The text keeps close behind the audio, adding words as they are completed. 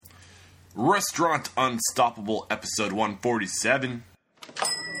Restaurant Unstoppable, episode 147.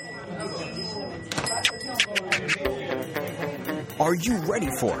 Are you ready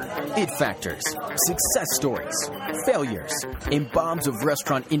for it factors, success stories, failures, and bombs of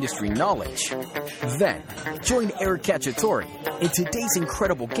restaurant industry knowledge? Then, join Eric Cacciatore and today's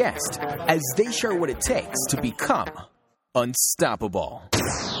incredible guest as they share what it takes to become unstoppable.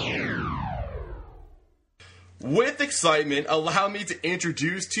 With excitement, allow me to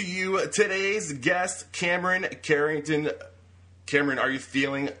introduce to you today's guest, Cameron Carrington. Cameron, are you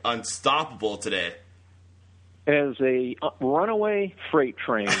feeling unstoppable today? As a runaway freight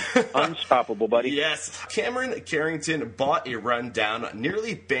train, unstoppable, buddy. Yes. Cameron Carrington bought a rundown,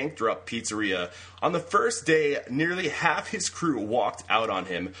 nearly bankrupt pizzeria. On the first day, nearly half his crew walked out on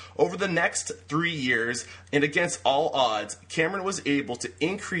him. Over the next 3 years, and against all odds, Cameron was able to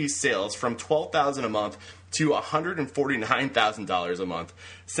increase sales from $12,000 a month to $149,000 a month.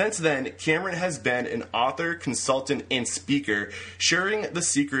 Since then, Cameron has been an author, consultant, and speaker, sharing the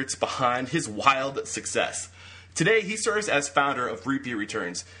secrets behind his wild success. Today, he serves as founder of Repeat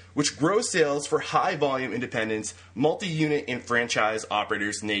Returns, which grows sales for high-volume independents, multi-unit, and franchise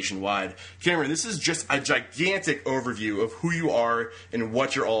operators nationwide. Cameron, this is just a gigantic overview of who you are and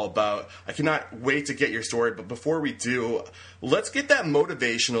what you're all about. I cannot wait to get your story, but before we do, let's get that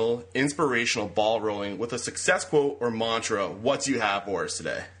motivational, inspirational ball rolling with a success quote or mantra. What do you have for us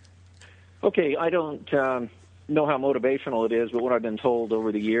today? Okay, I don't know how motivational it is, but what I've been told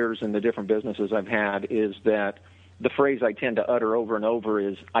over the years and the different businesses I've had is that the phrase I tend to utter over and over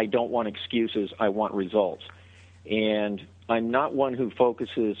is, I don't want excuses, I want results. And I'm not one who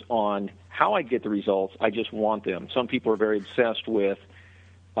focuses on how I get the results, I just want them. Some people are very obsessed with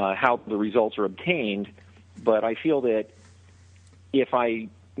how the results are obtained, but I feel that if I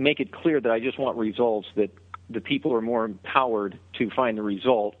make it clear that I just want results, that the people are more empowered to find the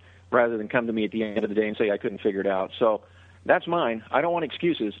result rather than come to me at the end of the day and say I couldn't figure it out. So that's mine. I don't want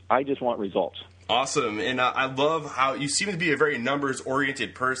excuses. I just want results. Awesome. And I love how you seem to be a very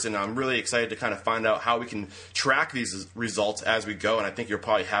numbers-oriented person. I'm really excited to kind of find out how we can track these results as we go, and I think you'll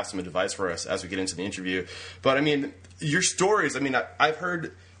probably have some advice for us as we get into the interview. But, I mean, your stories, I mean, I've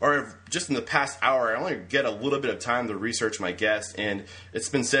heard, or just in the past hour, I only get a little bit of time to research my guest, and it's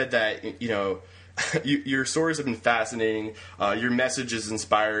been said that, you know, your stories have been fascinating, your message is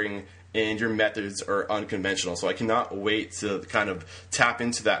inspiring, and your methods are unconventional. So I cannot wait to kind of tap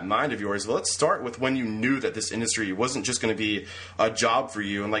into that mind of yours. But let's start with when you knew that this industry wasn't just going to be a job for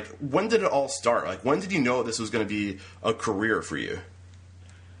you. And, like, when did it all start? Like, when did you know this was going to be a career for you?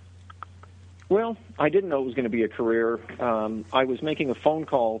 Well, I didn't know it was going to be a career. I was making a phone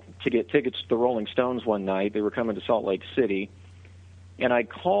call to get tickets to the Rolling Stones one night. They were coming to Salt Lake City. And I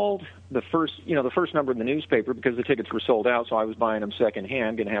called the first number in the newspaper because the tickets were sold out, so I was buying them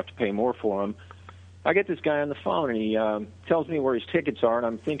secondhand, going to have to pay more for them. I get this guy on the phone, and he tells me where his tickets are, and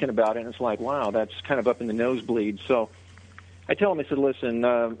I'm thinking about it, and it's like, wow, that's kind of up in the nosebleed. So I tell him, I said, listen,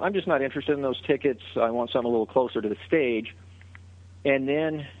 I'm just not interested in those tickets. I want something a little closer to the stage. And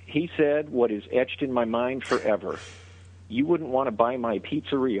then he said what is etched in my mind forever. You wouldn't want to buy my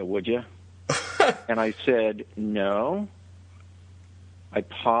pizzeria, would you? And I said, no. I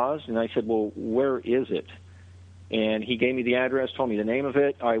paused, and I said, well, where is it? And he gave me the address, told me the name of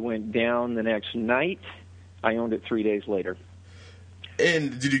it. I went down the next night. I owned it 3 days later.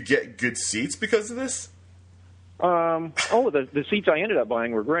 And did you get good seats because of this? The seats I ended up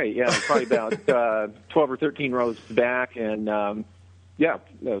buying were great. Yeah, probably about 12 or 13 rows back, and, a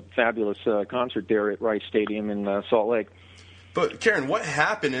fabulous concert there at Rice Stadium in Salt Lake. But Karen, what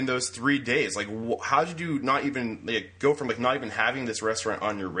happened in those 3 days? Like, how did you not even go from not even having this restaurant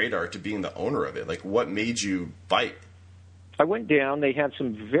on your radar to being the owner of it? Like, what made you bite? I went down. They had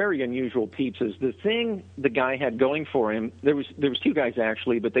some very unusual pizzas. The thing the guy had going for him, there was two guys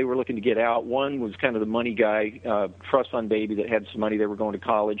actually, but they were looking to get out. One was kind of the money guy, trust fund baby that had some money. They were going to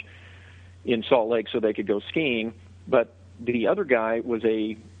college in Salt Lake so they could go skiing. But the other guy was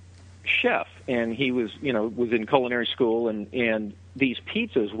a chef, and he was in culinary school, and these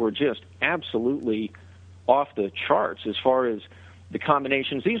pizzas were just absolutely off the charts as far as the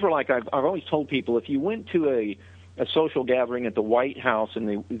combinations. These were like, I've always told people, if you went to a social gathering at the White House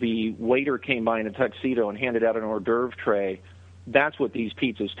and the waiter came by in a tuxedo and handed out an hors d'oeuvre tray, that's what these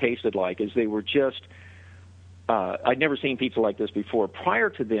pizzas tasted like, is they were just, I'd never seen pizza like this before.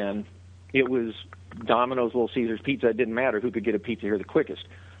 Prior to then, it was Domino's, Little Caesars pizza. It didn't matter who could get a pizza here the quickest.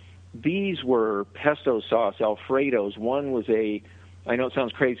 These were pesto sauce Alfredos. One was I know it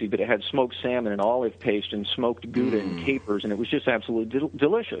sounds crazy, but it had smoked salmon and olive paste and smoked Gouda and capers, and it was just absolutely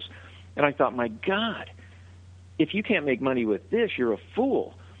delicious. And I thought, my God, if you can't make money with this, you're a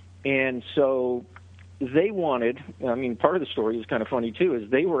fool. And so they wanted, I mean, part of the story is kind of funny too, is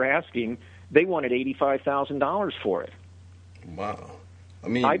they wanted $85,000 for it. Wow. I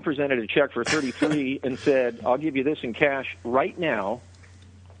mean, I presented a check for 33 and said, I'll give you this in cash right now.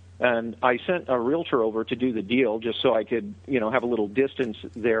 And I sent a realtor over to do the deal just so I could, have a little distance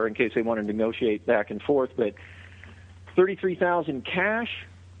there in case they wanted to negotiate back and forth. But $33,000 cash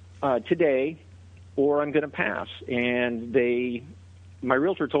today, or I'm going to pass. And my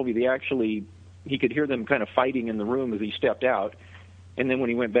realtor told me he could hear them kind of fighting in the room as he stepped out. And then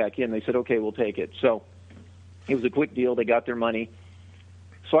when he went back in, they said, okay, we'll take it. So it was a quick deal. They got their money.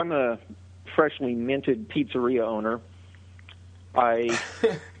 So I'm a freshly minted pizzeria owner.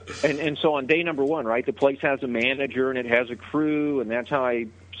 And so on day number one, right, the place has a manager and it has a crew, and that's how I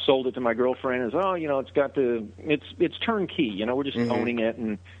sold it to my girlfriend is, it's turnkey, we're just owning it,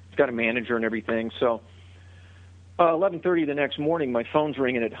 and it's got a manager and everything. So 11:30 the next morning, my phone's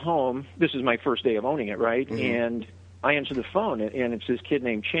ringing at home. This is my first day of owning it, right? And I answer the phone, and it's this kid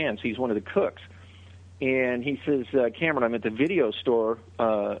named Chance. He's one of the cooks. And he says, Cameron, I'm at the video store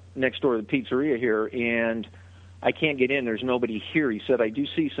next door to the pizzeria here, and I can't get in. There's nobody here. He said, I do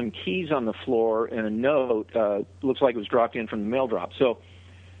see some keys on the floor and a note. Looks like it was dropped in from the mail drop. So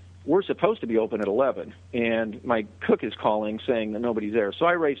we're supposed to be open at 11, and my cook is calling saying that nobody's there. So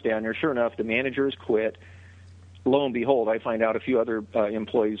I race down there. Sure enough, the manager has quit. Lo and behold, I find out a few other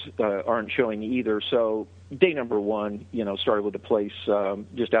employees aren't showing either. So day number one, started with the place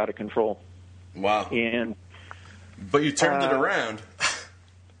just out of control. Wow. But you turned it around.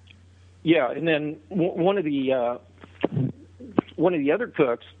 Yeah, and then one of the other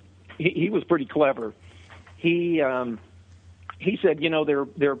cooks, he was pretty clever. He said,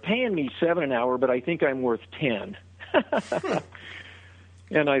 they're paying me $7 an hour, but I think I'm worth 10.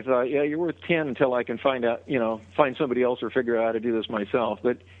 And I thought, yeah, you're worth 10 until I can find somebody else or figure out how to do this myself.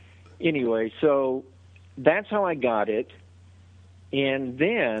 But anyway, so that's how I got it, and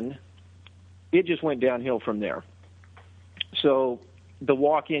then it just went downhill from there. So the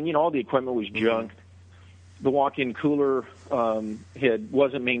walk-in, all the equipment was junk. The walk-in cooler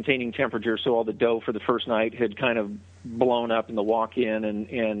wasn't maintaining temperature, so all the dough for the first night had kind of blown up in the walk-in.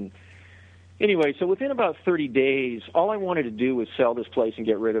 And anyway, so within about 30 days, all I wanted to do was sell this place and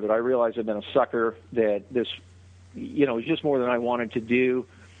get rid of it. I realized I'd been a sucker, that this, was just more than I wanted to do.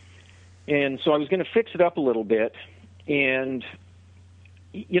 And so I was going to fix it up a little bit, and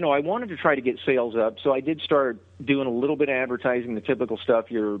I wanted to try to get sales up, so I did start doing a little bit of advertising, the typical stuff,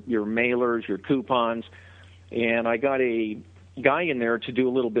 your mailers, your coupons, and I got a guy in there to do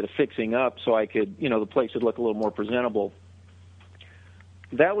a little bit of fixing up so I could, the place would look a little more presentable.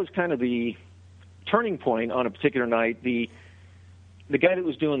 That was kind of the turning point on a particular night. The guy that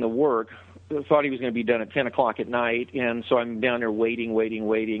was doing the work thought he was going to be done at 10 o'clock at night, and so I'm down there waiting,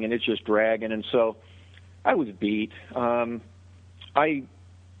 and it's just dragging, and so I was beat. I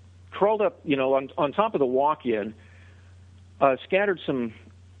crawled up, on top of the walk-in, scattered some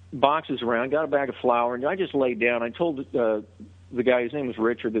boxes around, got a bag of flour, and I just laid down. I told the guy, his name was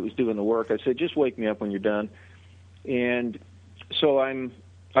Richard, that was doing the work, I said, just wake me up when you're done. And so I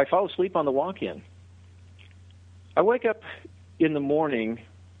fall asleep on the walk-in. I wake up in the morning,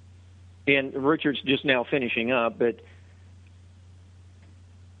 and Richard's just now finishing up, but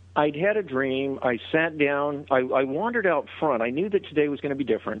I'd had a dream. I sat down. I wandered out front. I knew that today was going to be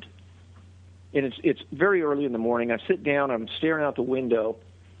different. And it's very early in the morning. I sit down. I'm staring out the window.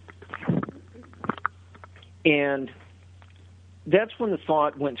 And that's when the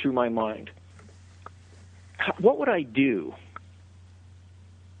thought went through my mind. What would I do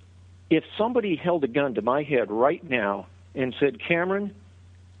if somebody held a gun to my head right now and said, Cameron,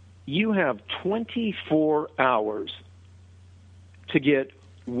 you have 24 hours to get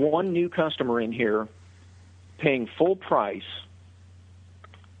one new customer in here paying full price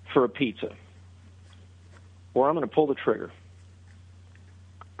for a pizza, or I'm going to pull the trigger.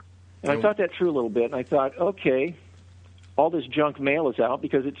 And I thought that through a little bit, and I thought, okay, all this junk mail is out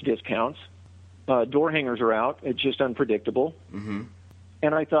because it's discounts. Door hangers are out. It's just unpredictable. Mm-hmm.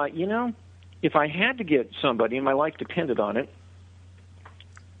 And I thought, if I had to get somebody and my life depended on it,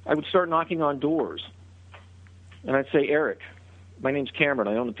 I would start knocking on doors. And I'd say, Eric, my name's Cameron.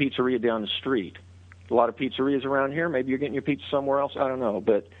 I own the pizzeria down the street. A lot of pizzerias around here. Maybe you're getting your pizza somewhere else. I don't know.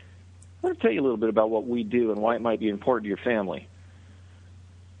 But I want to tell you a little bit about what we do and why it might be important to your family.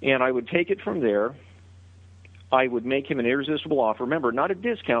 And I would take it from there. I would make him an irresistible offer. Remember, not a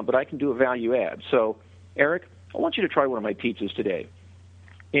discount, but I can do a value add. So, Eric, I want you to try one of my pizzas today.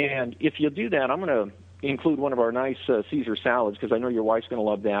 And if you'll do that, I'm going to include one of our nice Caesar salads because I know your wife's going to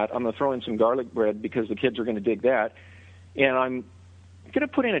love that. I'm going to throw in some garlic bread because the kids are going to dig that. And I'm going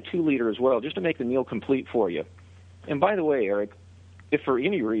to put in a 2-liter as well, just to make the meal complete for you. And by the way, Eric, if for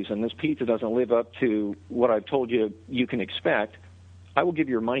any reason this pizza doesn't live up to what I've told you you can expect, I will give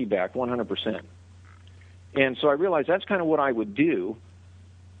your money back 100%. And so I realized that's kind of what I would do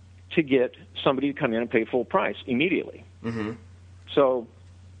to get somebody to come in and pay full price immediately. Mm-hmm. So,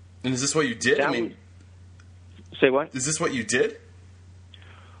 and is this what you did? Say what? Is this what you did?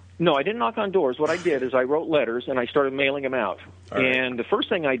 No, I didn't knock on doors. What I did is I wrote letters and I started mailing them out. All right. And the first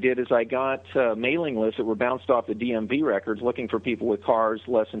thing I did is I got mailing lists that were bounced off the DMV records looking for people with cars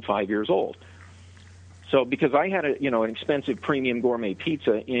less than 5 years old. So because I had an expensive premium gourmet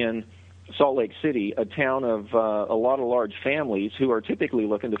pizza in Salt Lake City, a town of a lot of large families who are typically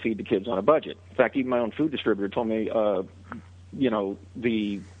looking to feed the kids on a budget. In fact, even my own food distributor told me,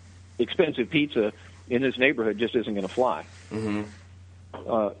 the expensive pizza in this neighborhood just isn't going to fly. Mm-hmm.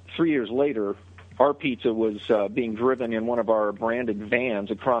 3 years later, our pizza was being driven in one of our branded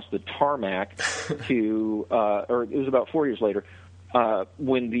vans across the tarmac or it was about 4 years later,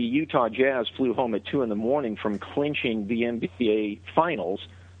 when the Utah Jazz flew home at 2 a.m. from clinching the NBA Finals.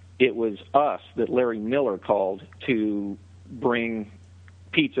 It was us that Larry Miller called to bring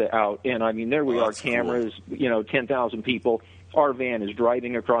pizza out. And, I mean, there we are, cameras, cool. 10,000 people. Our van is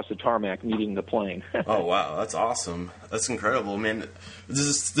driving across the tarmac meeting the plane. Oh, wow. That's awesome. That's incredible. Man,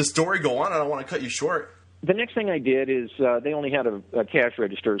 does the story go on? I don't want to cut you short. The next thing I did is they only had a cash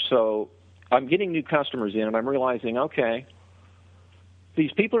register. So I'm getting new customers in, and I'm realizing, okay,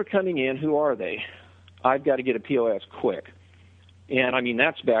 these people are coming in. Who are they? I've got to get a POS quick. And, I mean,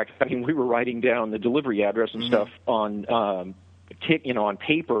 that's back. I mean, we were writing down the delivery address and stuff on on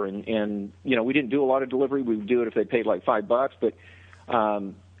paper, and we didn't do a lot of delivery. We would do it if they paid like $5. But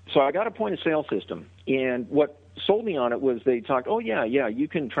so I got a point of sale system, and what sold me on it was they talked, oh yeah, you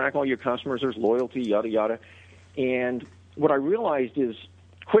can track all your customers. There's loyalty, yada yada. And what I realized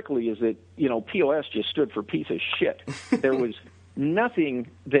quickly is that POS just stood for piece of shit. There was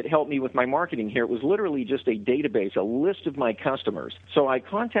nothing that helped me with my marketing here. It was literally just a database, a list of my customers. So I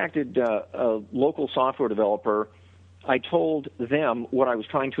contacted a local software developer. I told them what I was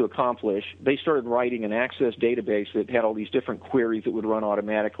trying to accomplish. They started writing an Access database that had all these different queries that would run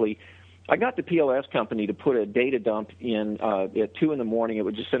automatically. I got the POS company to put a data dump in at 2 a.m. It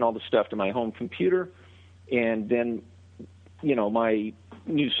would just send all the stuff to my home computer, and then my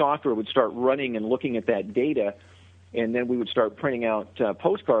new software would start running and looking at that data, and then we would start printing out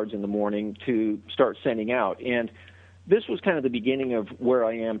postcards in the morning to start sending out. And this was kind of the beginning of where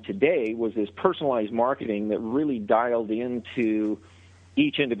I am today, was this personalized marketing that really dialed into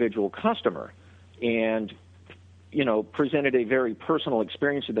each individual customer and, presented a very personal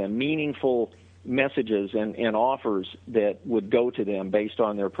experience to them, meaningful messages and offers that would go to them based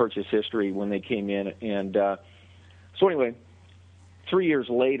on their purchase history when they came in. And so anyway, 3 years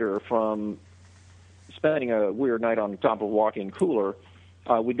later, from spending a weird night on top of a walk-in cooler,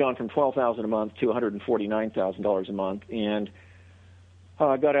 we'd gone from $12,000 a month to $149,000 a month, and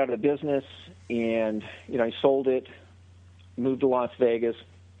got out of the business, and I sold it, moved to Las Vegas.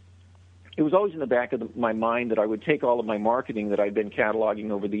 It was always in the back of my mind that I would take all of my marketing that I'd been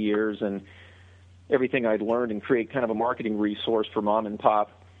cataloging over the years and everything I'd learned and create kind of a marketing resource for mom-and-pop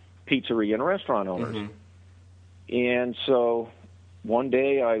pizzeria and restaurant owners. Mm-hmm. And so one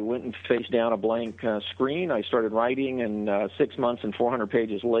day I went and faced down a blank screen. I started writing, and 6 months and 400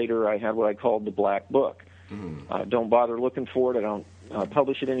 pages later, I had what I called the Black Book. Mm-hmm. Don't bother looking for it. I don't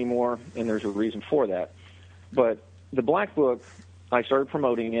publish it anymore, and there's a reason for that. But the Black Book, I started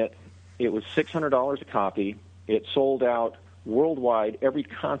promoting it. It was $600 a copy. It sold out worldwide, every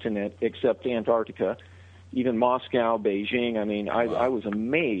continent except Antarctica, even Moscow, Beijing. I mean, wow. I was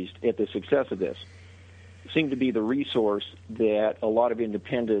amazed at the success of this. It seemed to be the resource that a lot of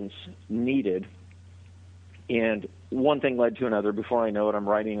independents needed. And one thing led to another. Before I know it, I'm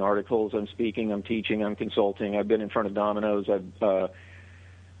writing articles, I'm speaking, I'm teaching, I'm consulting. I've been in front of Domino's. I've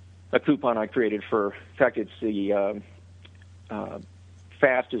a coupon I created for, in fact, it's the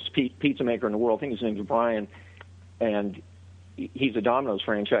fastest pizza maker in the world. I think his name's Brian, and he's a Domino's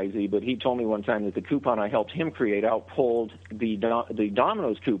franchisee, but he told me one time that the coupon I helped him create outpulled the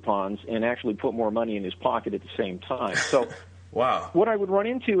Domino's coupons and actually put more money in his pocket at the same time. So wow. What I would run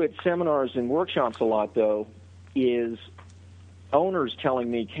into at seminars and workshops a lot, though, is owners telling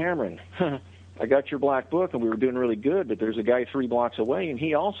me, Cameron, I got your Black Book, and we were doing really good, but there's a guy 3 blocks away, and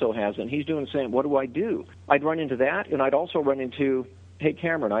he also has it, and he's doing the same. What do I do? I'd run into that, and I'd also run into, hey,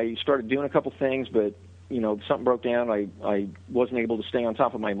 Cameron, I started doing a couple things, but something broke down. I wasn't able to stay on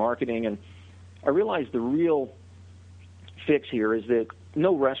top of my marketing, and I realized the real fix here is that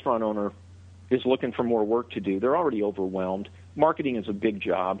no restaurant owner is looking for more work to do. They're already overwhelmed. marketing is a big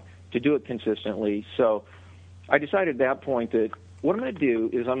job to do it consistently. So I decided at that point that what I'm going to do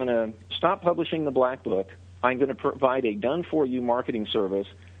is I'm going to stop publishing the Black Book. I'm going to provide a done-for-you marketing service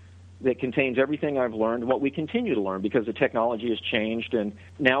that contains everything I've learned and what we continue to learn, because the technology has changed, and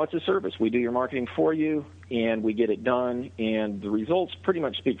now it's a service. We do your marketing for you, and we get it done, and the results pretty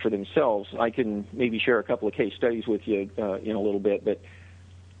much speak for themselves. I can maybe share a couple of case studies with you in a little bit, but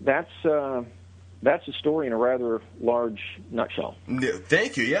that's the story in a rather large nutshell.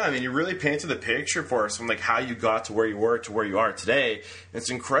 Thank you. Yeah, I mean, you really painted the picture for us from like how you got to where you were to where you are today.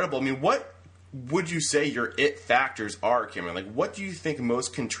 It's incredible. I mean, what would you say your it factors are, Cameron? Like, what do you think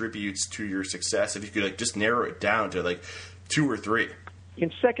most contributes to your success, if you could like just narrow it down to like 2 or 3?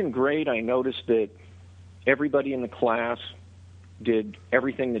 In second grade, I noticed that everybody in the class did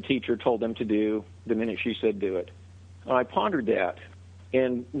everything the teacher told them to do the minute she said do it. And I pondered that.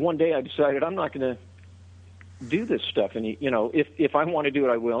 And one day I decided I'm not going to do this stuff. And, you know, if I want to do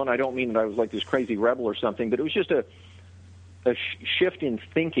it, I will. And I don't mean that I was like this crazy rebel or something, but it was just a shift in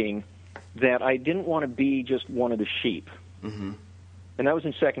thinking that I didn't want to be just one of the sheep. Mm-hmm. And that was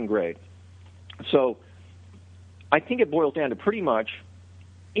in second grade. So I think it boils down to pretty much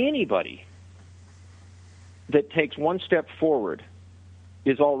anybody that takes one step forward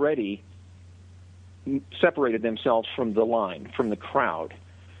is already separated themselves from the line, from the crowd.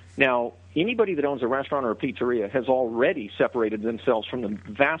 Now, anybody that owns a restaurant or a pizzeria has already separated themselves from the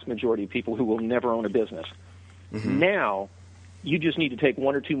vast majority of people who will never own a business. Mm-hmm. Now, you just need to take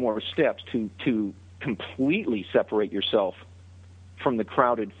 1 or 2 more steps to completely separate yourself from the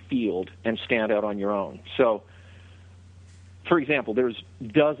crowded field and stand out on your own. So, for example, there's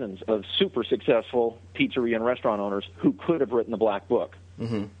dozens of super successful pizzeria and restaurant owners who could have written the Black Book.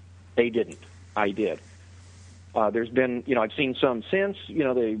 Mm-hmm. They didn't. I did. There's been, you know, I've seen some since, you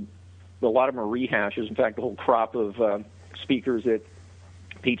know, a lot of them are rehashes. In fact, the whole crop of speakers at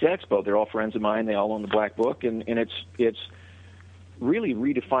Pizza Expo, they're all friends of mine. They all own the Black Book, and it's really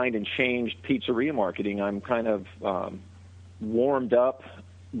redefined and changed pizzeria marketing. I'm kind of warmed up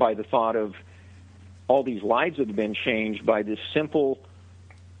by the thought of all these lives that have been changed by this simple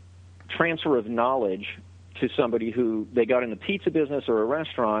transfer of knowledge to somebody who they got in the pizza business or a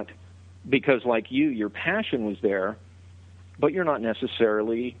restaurant because, like you, your passion was there, but you're not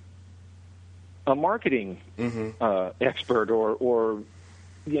necessarily a marketing expert or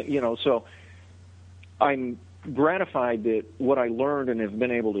you know. So I'm gratified that what I learned and have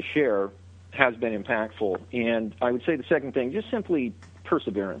been able to share has been impactful. And I would say the second thing, just simply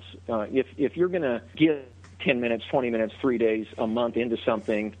perseverance. If you're going to get 10 minutes, 20 minutes, 3 days, a month into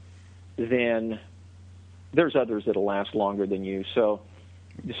something, then there's others that'll last longer than you. So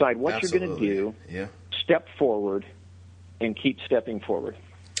decide what Absolutely. You're going to do, yeah. Step forward, and keep stepping forward.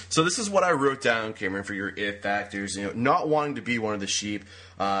 So this is what I wrote down, Cameron, for your it factors. You know, not wanting to be one of the sheep,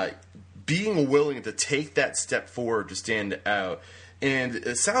 being willing to take that step forward to stand out. And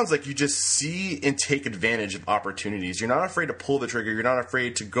it sounds like you just see and take advantage of opportunities. You're not afraid to pull the trigger. You're not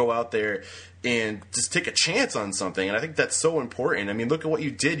afraid to go out there and just take a chance on something. And I think that's so important. I mean, look at what you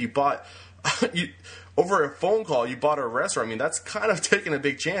did. You bought, over a phone call, you bought a restaurant. I mean, that's kind of taking a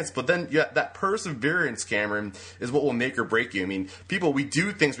big chance. But then that perseverance, Cameron, is what will make or break you. I mean, people, we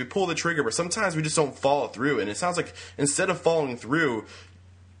do things, we pull the trigger, but sometimes we just don't follow through. And it sounds like instead of following through,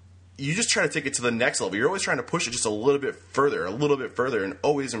 you just try to take it to the next level. You're always trying to push it just a little bit further, and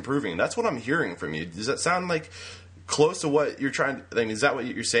always improving. That's what I'm hearing from you. Does that sound like close to what you're trying to, I mean, is that what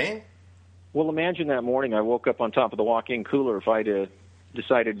you're saying? Well, imagine that morning I woke up on top of the walk-in cooler. If I'd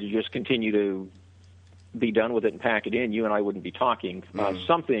decided to just continue to be done with it and pack it in, you and I wouldn't be talking.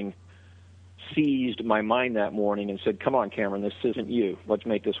 Something seized my mind that morning and said, come on, Cameron, this isn't you. Let's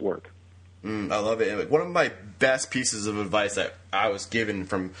make this work. I love it. One of my best pieces of advice that I was given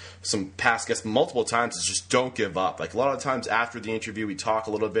from some past guests multiple times is just don't give up. Like a lot of times after the interview, we talk a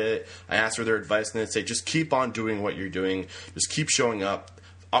little bit. I ask for their advice, and they say, just keep on doing what you're doing. Just keep showing up.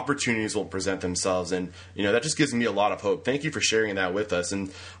 Opportunities will present themselves, and you know that just gives me a lot of hope. Thank you for sharing that with us.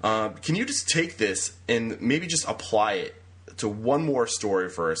 And can you just take this and maybe just apply it to one more story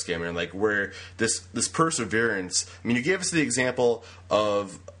for us, Cameron? Like where this perseverance. I mean, you gave us the example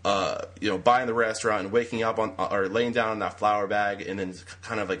of buying the restaurant and waking up on or laying down on that flour bag, and then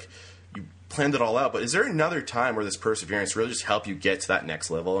kind of like you planned it all out. But is there another time where this perseverance really just helped you get to that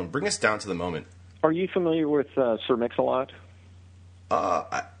next level? And bring us down to the moment. Are you familiar with Sir Mix-a-Lot?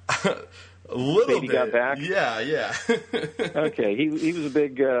 A little Baby bit. Got Back? Yeah. Okay, he was a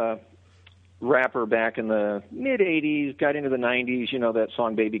big rapper back in the mid-'80s, got into the '90s. You know, that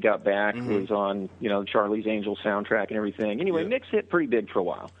song Baby Got Back was on, Charlie's Angels soundtrack and everything. Anyway, Mix hit pretty big for a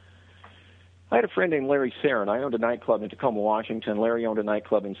while. I had a friend named Larry Sarin. I owned a nightclub in Tacoma, Washington. Larry owned a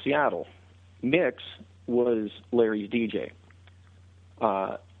nightclub in Seattle. Mix was Larry's DJ.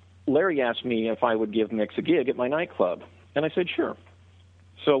 Larry asked me if I would give Mix a gig at my nightclub, and I said sure.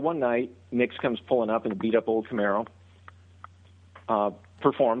 So one night, Mix comes pulling up in a beat-up old Camaro,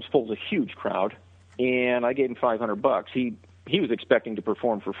 performs, pulls a huge crowd, and I gave him $500. He was expecting to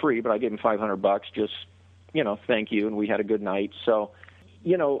perform for free, but I gave him $500 just, thank you, and we had a good night. So,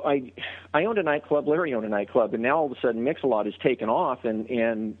 I owned a nightclub, Larry owned a nightclub, and now all of a sudden Mix-a-Lot has taken off,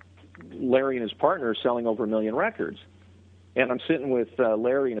 and Larry and his partner are selling over 1 million records. And I'm sitting with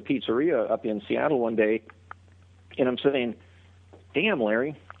Larry in a pizzeria up in Seattle one day, and I'm saying, damn,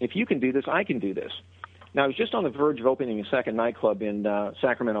 Larry, if you can do this, I can do this. Now, I was just on the verge of opening a second nightclub in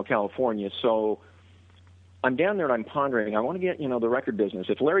Sacramento, California, so I'm down there and I'm pondering, I want to get, the record business.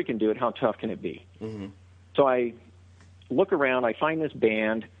 If Larry can do it, how tough can it be? Mm-hmm. So I look around, I find this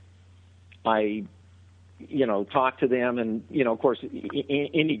band, I, talk to them, and, of course,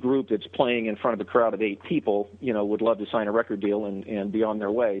 any group that's playing in front of a crowd of 8 people, would love to sign a record deal and be on their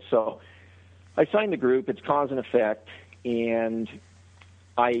way. So I signed the group, it's cause and effect, and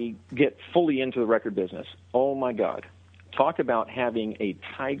I get fully into the record business. Oh, my God. Talk about having a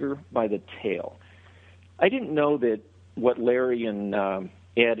tiger by the tail. I didn't know that what Larry and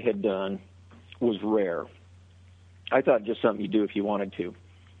Ed had done was rare. I thought just something you do if you wanted to.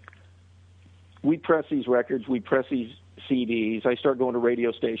 We press these records, we press these CDs. I start going to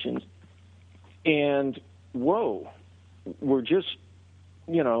radio stations, and whoa, we're just,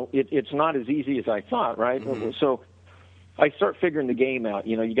 it's not as easy as I thought, right? Mm-hmm. So I start figuring the game out.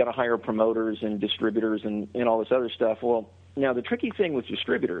 You got to hire promoters and distributors and all this other stuff. Well, now the tricky thing with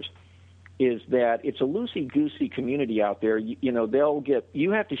distributors is that it's a loosey-goosey community out there.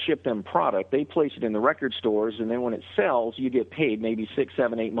 You have to ship them product. They place it in the record stores, and then when it sells, you get paid maybe 6,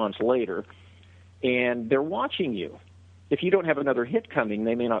 7, 8 months later. And they're watching you. If you don't have another hit coming,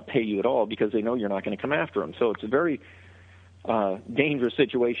 they may not pay you at all because they know you're not going to come after them. So it's a very dangerous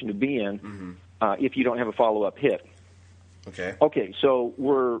situation to be in mm-hmm. If you don't have a follow-up hit. Okay,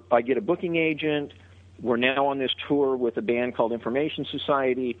 so I get a booking agent. We're now on this tour with a band called Information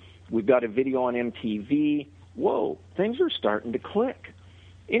Society. We've got a video on MTV. Whoa, things are starting to click.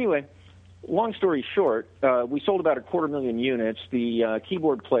 Anyway, long story short, we sold about 250,000 units. The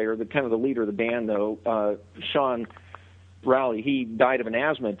keyboard player, the kind of the leader of the band, though, Sean Rowley, he died of an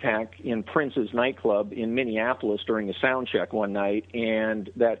asthma attack in Prince's nightclub in Minneapolis during a sound check one night, and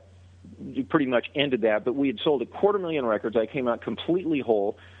that pretty much ended that. But we had sold 250,000 records. I came out completely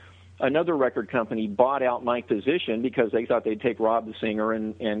whole. Another record company bought out my position because they thought they'd take Rob the singer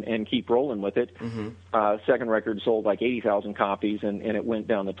and keep rolling with it. Mm-hmm. Second record sold like 80,000 copies, and it went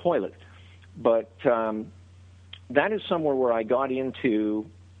down the toilet. But that is somewhere where I got into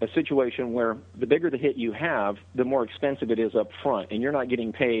a situation where the bigger the hit you have, the more expensive it is up front, and you're not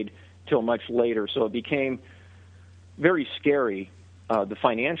getting paid till much later. So it became very scary, the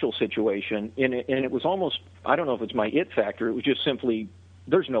financial situation, and it was almost, I don't know if it's my it factor, it was just simply,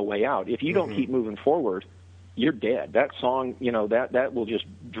 there's no way out. If you don't mm-hmm. keep moving forward, you're dead. That song, that will just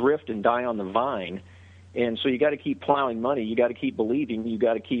drift and die on the vine. And so you got to keep plowing money. You got to keep believing. You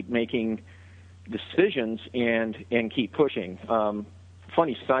got to keep making decisions and keep pushing.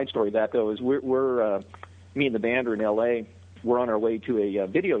 Funny side story of that, though, is we're me and the band are in L.A. We're on our way to a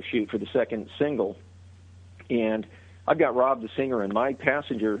video shoot for the second single, and I've got Rob the singer in my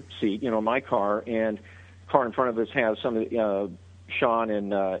passenger seat, my car, and car in front of us has some of Sean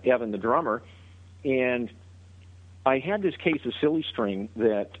and Evan the drummer, and I had this case of silly string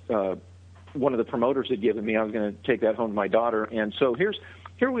that one of the promoters had given me. I was going to take that home to my daughter, and so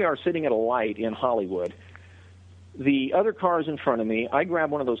here we are sitting at a light in Hollywood. The other car is in front of me. I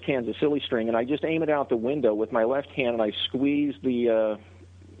grab one of those cans of silly string, and I just aim it out the window with my left hand, and I squeeze the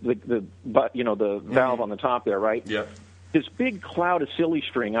valve on the top there, right? Yeah. This big cloud of silly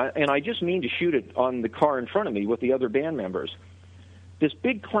string, and I just mean to shoot it on the car in front of me with the other band members. This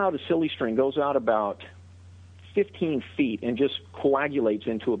big cloud of silly string goes out about 15 feet and just coagulates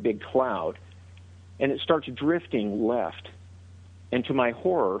into a big cloud, and it starts drifting left. And to my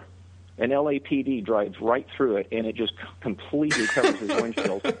horror, an LAPD drives right through it, and it just completely covers his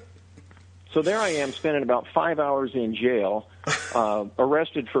windshield. So there I am spending about 5 hours in jail,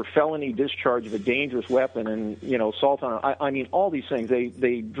 arrested for felony discharge of a dangerous weapon and, assault on, I mean, all these things.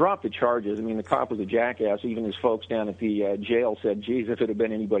 They dropped the charges. I mean, the cop was a jackass. Even his folks down at the jail said, geez, if it had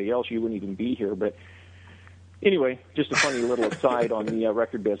been anybody else, you wouldn't even be here. But anyway, just a funny little aside on the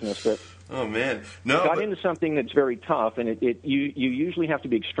record business. But oh, man. No, got into something that's very tough, and you usually have to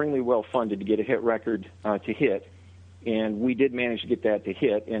be extremely well-funded to get a hit record to hit. And we did manage to get that to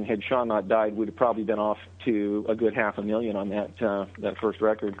hit. And had Sean not died, we'd have probably been off to a good $500,000 on that first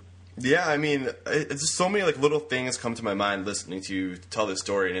record. Yeah, I mean, it's just so many like little things come to my mind listening to you tell this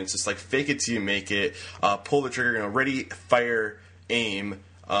story, and it's just like fake it till you make it, pull the trigger, ready, fire, aim.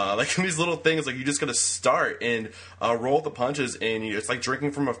 Like these little things, like you just gotta start and roll the punches, and it's like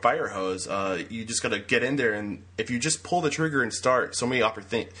drinking from a fire hose. You just gotta get in there, and if you just pull the trigger and start, so many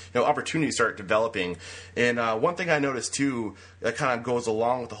opportunities start developing. And one thing I noticed too that kind of goes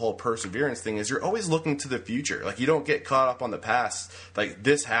along with the whole perseverance thing is you're always looking to the future. Like you don't get caught up on the past. Like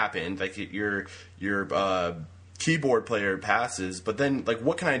this happened. Like your keyboard player passes, but then like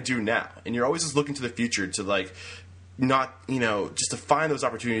what can I do now? And you're always just looking to the future to like. Not, just to find those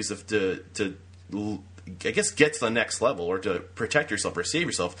opportunities to I guess, get to the next level or to protect yourself or save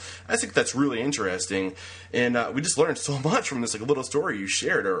yourself. I think that's really interesting. And we just learned so much from this like little story you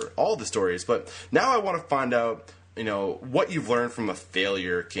shared, or all the stories. But now I want to find out, what you've learned from a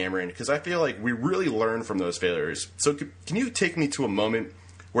failure, Cameron, because I feel like we really learn from those failures. So can you take me to a moment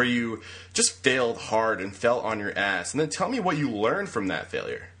where you just failed hard and fell on your ass, and then tell me what you learned from that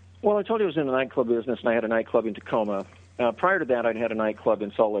failure? Well, I told you I was in the nightclub business, and I had a nightclub in Tacoma. Prior to that, I'd had a nightclub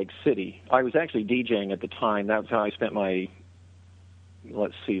in Salt Lake City. I was actually DJing at the time. That was how I spent my,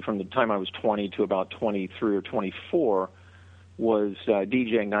 from the time I was 20 to about 23 or 24, was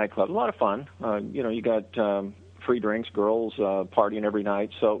DJing nightclubs. A lot of fun. You got free drinks, girls, partying every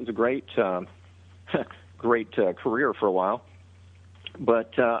night. So it was a great, great career for a while.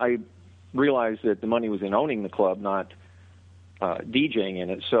 But I realized that the money was in owning the club, not DJing in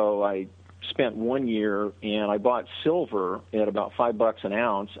it. So I spent 1 year and I bought silver at about $5 an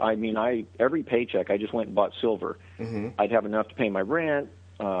ounce. I mean, every paycheck I just went and bought silver. Mm-hmm. I'd have enough to pay my rent.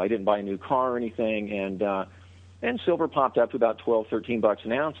 I didn't buy a new car or anything, and silver popped up to about $12, $13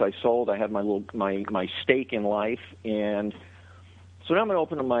 an ounce. I sold. I had my stake in life, and so now I'm going to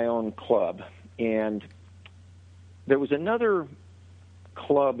open my own club. And there was another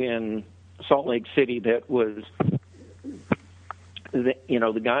club in Salt Lake City that was.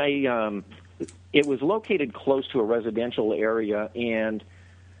 The guy, it was located close to a residential area, and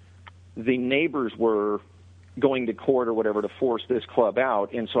the neighbors were going to court or whatever to force this club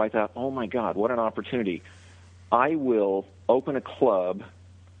out. And so I thought, oh, my God, what an opportunity. I will open a club,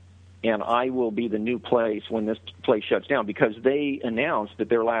 and I will be the new place when this place shuts down, because they announced that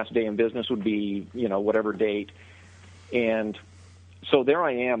their last day in business would be, whatever date. And so there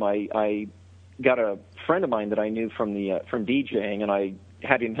I am. I got a friend of mine that I knew from DJing, and I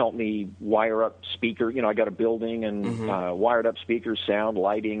had him help me wire up speaker. I got a building and mm-hmm. Wired up speakers, sound,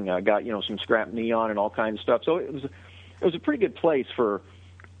 lighting. I got some scrap neon and all kinds of stuff. So it was a pretty good place for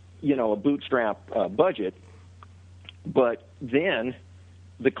a bootstrap budget. But then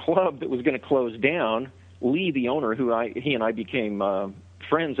the club that was going to close down, Lee, the owner, he and I became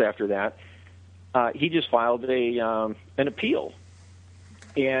friends after that. He just filed an appeal,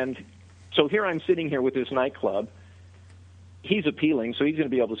 and so here I'm sitting here with this nightclub. He's appealing, so he's going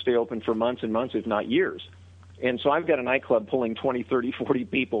to be able to stay open for months and months, if not years. And so I've got a nightclub pulling 20, 30, 40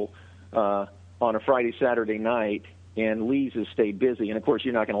 people on a Friday, Saturday night, and Lee's has stayed busy. And, of course,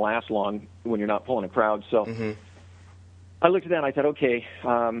 you're not going to last long when you're not pulling a crowd. So mm-hmm. I looked at that and I thought, okay,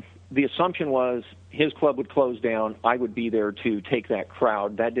 the assumption was his club would close down. I would be there to take that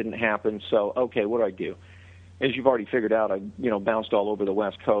crowd. That didn't happen. So, okay, what do I do? As you've already figured out, I bounced all over the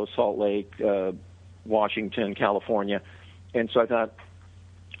West Coast, Salt Lake, Washington, California. And so I thought,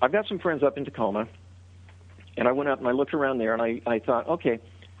 I've got some friends up in Tacoma. And I went up and I looked around there, and I thought, okay,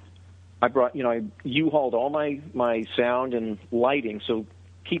 I brought, I U-hauled all my sound and lighting, so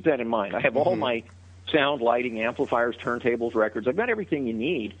keep that in mind. I have all my sound, lighting, amplifiers, turntables, records. I've got everything you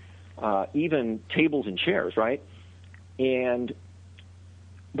need, even tables and chairs, right?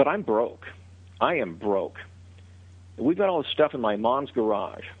 But I'm broke. I am broke. We've got all this stuff in my mom's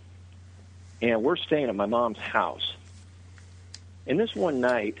garage, and we're staying at my mom's house. And this one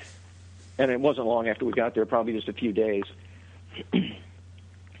night, and it wasn't long after we got there, probably just a few days,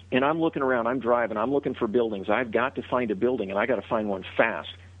 and I'm looking around, I'm driving, I'm looking for buildings. I've got to find a building, and I got to find one fast.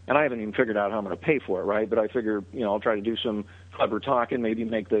 And I haven't even figured out how I'm going to pay for it, right? But I figure, I'll try to do some clever talking, maybe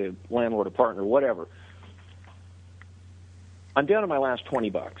make the landlord a partner, whatever. I'm down to my last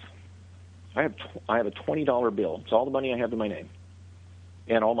 $20. I have a $20 bill. It's all the money I have to my name,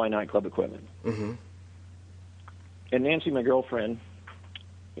 and all my nightclub equipment. Mm-hmm. And Nancy, my girlfriend,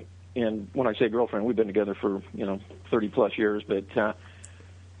 and when I say girlfriend, we've been together for 30+ years. But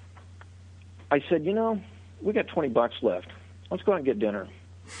I said, we got $20 left. Let's go out and get dinner.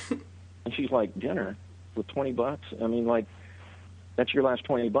 And she's like, dinner with $20? I mean, like, that's your last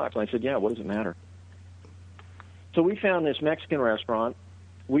 $20. And I said, yeah. What does it matter? So we found this Mexican restaurant.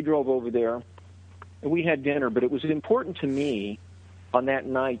 We drove over there, and we had dinner, but it was important to me on that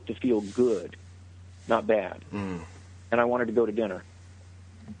night to feel good, not bad. And I wanted to go to dinner.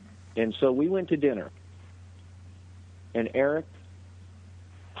 And so we went to dinner. And Eric,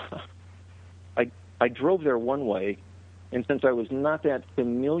 I drove there one way, and since I was not that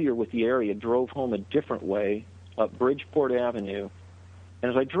familiar with the area, drove home a different way up Bridgeport Avenue.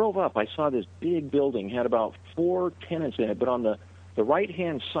 And as I drove up, I saw this big building, had about 4 tenants in it, but on the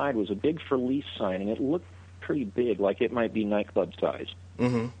right-hand side was a big for lease sign, and it looked pretty big, like it might be nightclub size.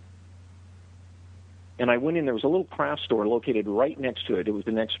 Mm-hmm. And I went in. There was a little craft store located right next to it. It was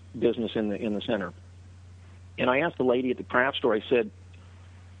the next business in the center. And I asked the lady at the craft store, I said,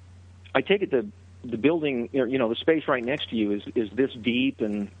 I take it the building, the space right next to you is this deep,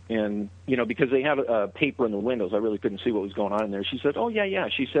 and because they have paper in the windows, I really couldn't see what was going on in there. She said, oh, yeah.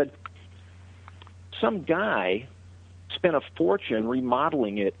 She said, some guy spent a fortune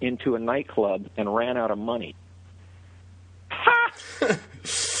remodeling it into a nightclub and ran out of money. Ha!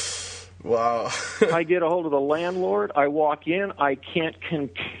 Wow. I get a hold of the landlord. I walk in. I can't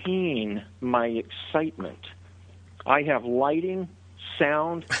contain my excitement. I have lighting,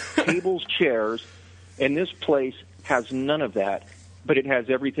 sound, tables, chairs, and this place has none of that, but it has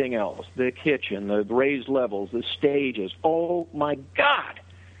everything else. The kitchen, the raised levels, the stages. Oh, my God.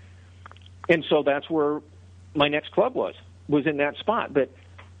 And so that's where my next club was in that spot. But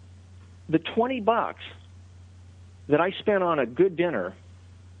the $20 that I spent on a good dinner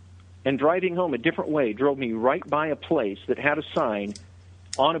and driving home a different way drove me right by a place that had a sign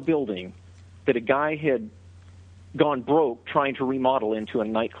on a building that a guy had gone broke trying to remodel into a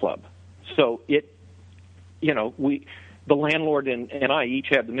nightclub. So the landlord and I each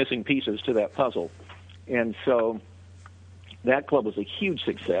had the missing pieces to that puzzle. And so that club was a huge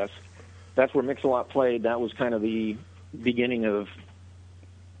success. That's where Mix-a-Lot played. That was kind of the beginning of,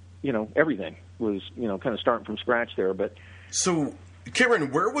 everything was, kind of starting from scratch there. But so,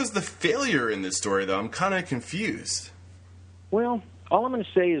 Cameron, where was the failure in this story, though? I'm kind of confused. Well, all I'm going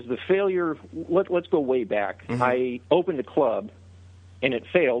to say is the failure, let's go way back. Mm-hmm. I opened a club, and it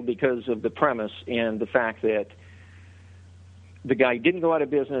failed because of the premise and the fact that the guy didn't go out of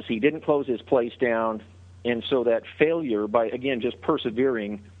business, he didn't close his place down, and so that failure, by, again, just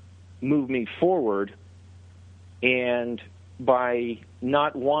persevering, moved me forward. And by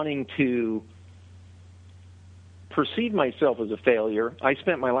not wanting to perceive myself as a failure, I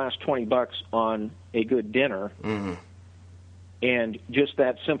spent my last $20 on a good dinner. Mm-hmm. And just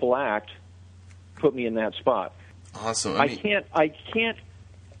that simple act put me in that spot. Awesome. I can't,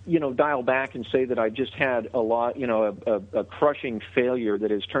 dial back and say that I just had a lot, a crushing failure that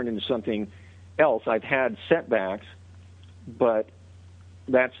has turned into something else. I've had setbacks, but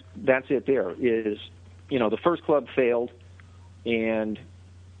that's it. There is, the first club failed, and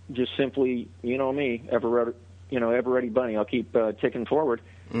just simply, me, ever ready bunny. I'll keep ticking forward.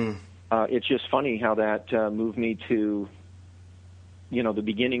 It's just funny how that moved me to, the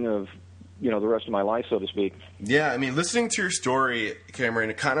beginning of, the rest of my life, so to speak. Yeah, I mean, listening to your story, Cameron,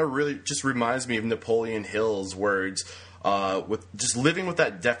 it kind of really just reminds me of Napoleon Hill's words, with just living with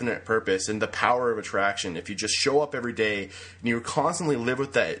that definite purpose and the power of attraction. If you just show up every day and you constantly live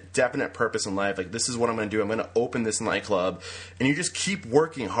with that definite purpose in life, like, this is what I'm going to do. I'm going to open this nightclub, and you just keep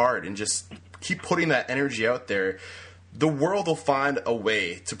working hard and just keep putting that energy out there, the world will find a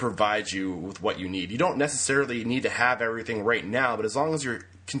way to provide you with what you need. You don't necessarily need to have everything right now, but as long as you're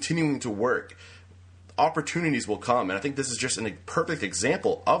continuing to work, opportunities will come. And I think this is just a perfect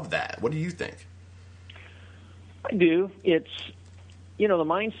example of that. What do you think? I do. It's, the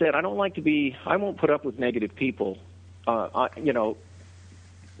mindset, I won't put up with negative people. The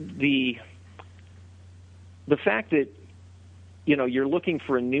fact that, you're looking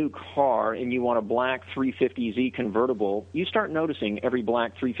for a new car and you want a black 350Z convertible, you start noticing every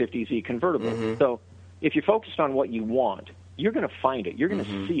black 350Z convertible. Mm-hmm. So if you're focused on what you want, you're going to find it. You're going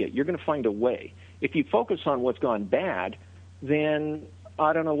to see it. You're going to find a way. If you focus on what's gone bad, then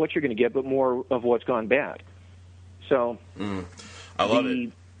I don't know what you're going to get, but more of what's gone bad. So I love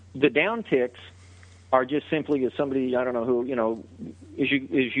it. The downticks are just simply as somebody, I don't know who, as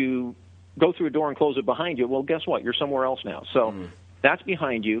you go through a door and close it behind you, well, guess what? You're somewhere else now. So that's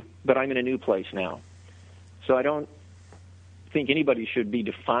behind you, but I'm in a new place now. So I don't think anybody should be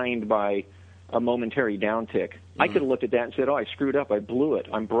defined by a momentary downtick. I could have looked at that and said, oh, I screwed up. I blew it.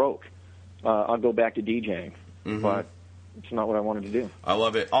 I'm broke. I'll go back to DJing. But it's not what I wanted to do. I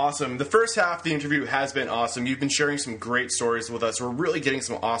love it. Awesome. The first half of the interview has been awesome. You've been sharing some great stories with us. We're really getting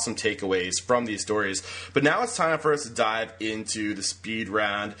some awesome takeaways from these stories. But now it's time for us to dive into the speed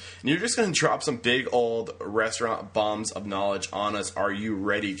round. And you're just going to drop some big old restaurant bombs of knowledge on us. Are you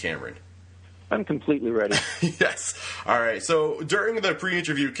ready, Cameron? I'm completely ready. Yes. All right. So during the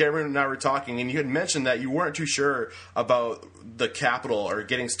pre-interview, Cameron and I were talking, and you had mentioned that you weren't too sure about the capital or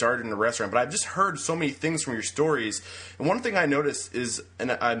getting started in a restaurant, but I've just heard so many things from your stories. And one thing I noticed is,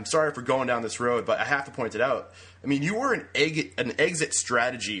 and I'm sorry for going down this road, but I have to point it out. I mean, you were an exit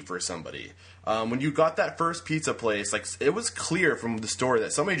strategy for somebody. When you got that first pizza place, like, it was clear from the story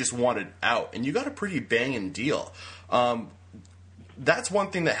that somebody just wanted out, and you got a pretty banging deal. That's one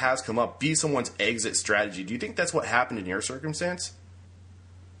thing that has come up, be someone's exit strategy. Do you think that's what happened in your circumstance?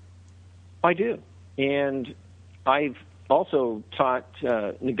 I do. And I've also taught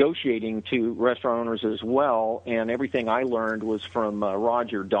negotiating to restaurant owners as well, and everything I learned was from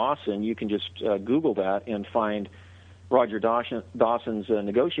Roger Dawson. You can just Google that and find Roger Dawson's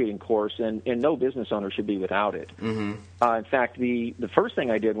negotiating course, and no business owner should be without it. Mm-hmm. In fact, the first thing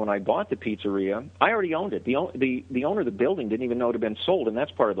I did when I bought the pizzeria, I already owned it. The owner of the building didn't even know it had been sold, and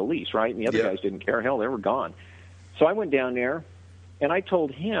that's part of the lease, right? And the other guys didn't care. Hell, they were gone. So I went down there, and I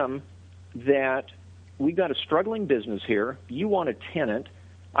told him that we've got a struggling business here. You want a tenant.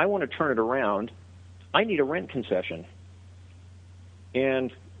 I want to turn it around. I need a rent concession.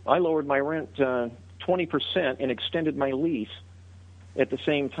 And I lowered my rent 20% and extended my lease at the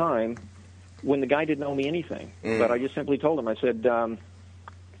same time when the guy didn't owe me anything. But I just simply told him, I said,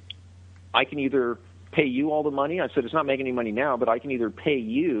 I can either pay you all the money. I said, it's not making any money now, but I can either pay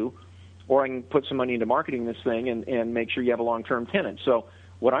you or I can put some money into marketing this thing and make sure you have a long-term tenant. So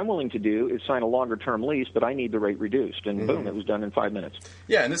what I'm willing to do is sign a longer-term lease, but I need the rate reduced. And boom, it was done in 5 minutes.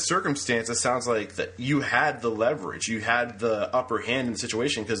 Yeah, in this circumstance, it sounds like that you had the leverage. You had the upper hand in the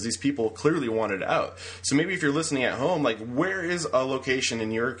situation because these people clearly wanted out. So maybe if you're listening at home, like, where is a location in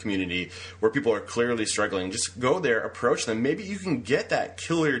your community where people are clearly struggling? Just go there, approach them. Maybe you can get that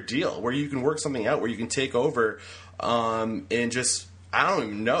killer deal where you can work something out, where you can take over and just... I don't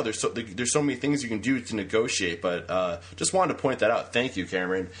even know. There's so many things you can do to negotiate, but just wanted to point that out. Thank you,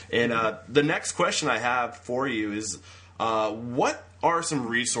 Cameron. And the next question I have for you is, what are some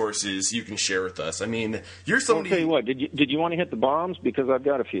resources you can share with us? I mean, you're somebody... I'll tell you what, did you want to hit the bombs? Because I've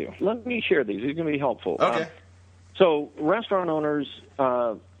got a few. Let me share these. These are going to be helpful. Okay. So restaurant owners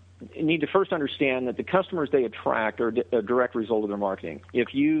need to first understand that the customers they attract are a direct result of their marketing.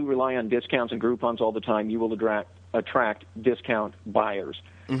 If you rely on discounts and Groupons all the time, you will attract discount buyers.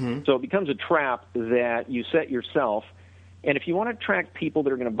 Mm-hmm. So it becomes a trap that you set yourself. And if you want to attract people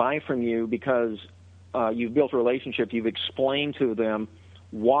that are going to buy from you because you've built a relationship, you've explained to them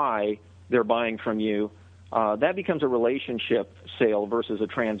why they're buying from you, that becomes a relationship sale versus a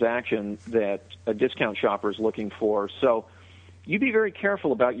transaction that a discount shopper is looking for. So you be very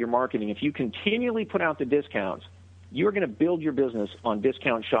careful about your marketing. If you continually put out the discounts, you're going to build your business on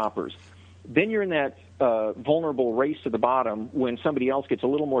discount shoppers. Then you're in that vulnerable race to the bottom when somebody else gets a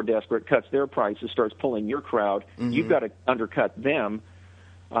little more desperate, cuts their prices, starts pulling your crowd. Mm-hmm. You've got to undercut them.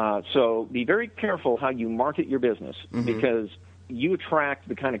 So be very careful how you market your business because you attract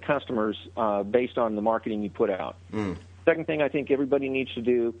the kind of customers based on the marketing you put out. Second thing I think everybody needs to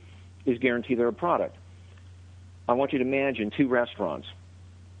do is guarantee their product. I want you to imagine two restaurants,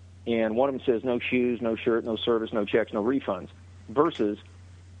 and one of them says no shoes, no shirt, no service, no checks, no refunds, versus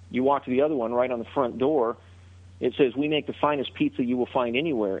you walk to the other one right on the front door. It says, we make the finest pizza you will find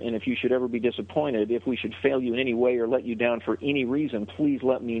anywhere, and if you should ever be disappointed, if we should fail you in any way or let you down for any reason, please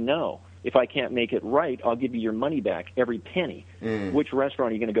let me know. If I can't make it right, I'll give you your money back, every penny. Which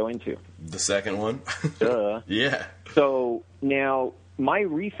restaurant are you going to go into? The second one. Duh. Yeah. So now my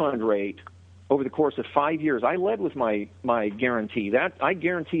refund rate over the course of 5 years, I led with my guarantee. That I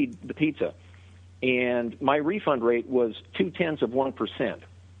guaranteed the pizza, and my refund rate was 0.2%.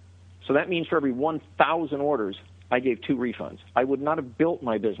 So that means for every 1,000 orders, I gave 2 refunds. I would not have built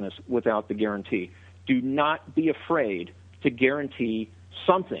my business without the guarantee. Do not be afraid to guarantee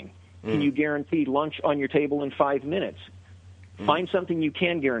something. Can you guarantee lunch on your table in 5 minutes? Find something you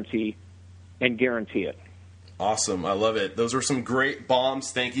can guarantee and guarantee it. Awesome. I love it. Those were some great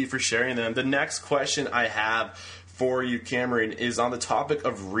bombs. Thank you for sharing them. The next question I have for you, Cameron, is on the topic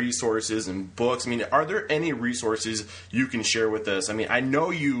of resources and books. I mean, are there any resources you can share with us? I mean, I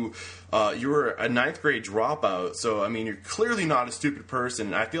know you were a 9th grade dropout, so, I mean, you're clearly not a stupid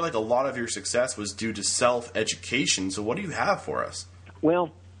person. I feel like a lot of your success was due to self-education. So what do you have for us?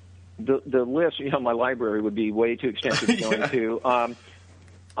 Well, the list, my library would be way too extensive to go into.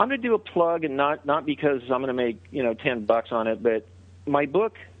 I'm going to do a plug, and not because I'm going to make $10 on it, but my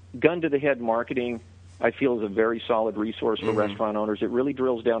book, Gun to the Head Marketing, I feel is a very solid resource for restaurant owners. It really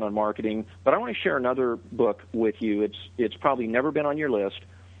drills down on marketing. But I want to share another book with you. It's probably never been on your list.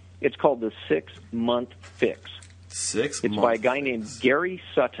 It's called The 6-Month Fix. It's by a guy named Gary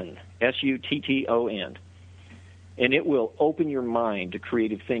Sutton, Sutton, and it will open your mind to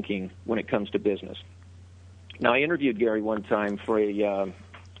creative thinking when it comes to business. Now, I interviewed Gary one time for an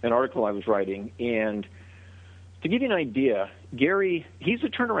article I was writing, and to give you an idea, Gary, he's a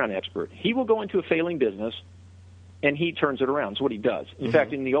turnaround expert. He will go into a failing business, and he turns it around. That's what he does. In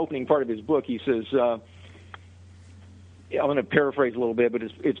fact, in the opening part of his book, he says, I'm going to paraphrase a little bit, but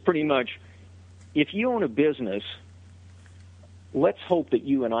it's pretty much, if you own a business, let's hope that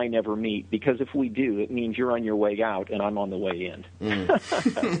you and I never meet, because if we do, it means you're on your way out and I'm on the way in.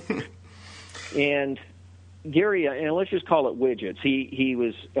 And Gary, and let's just call it widgets. He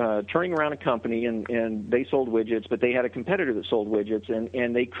was turning around a company, and they sold widgets, but they had a competitor that sold widgets,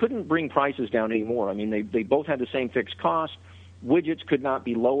 and they couldn't bring prices down anymore. I mean, they both had the same fixed cost. Widgets could not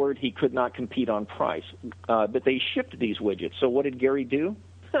be lowered. He could not compete on price. But they shipped these widgets. So what did Gary do?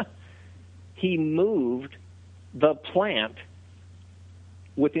 He moved the plant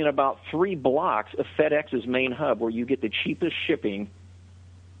within about 3 blocks of FedEx's main hub, where you get the cheapest shipping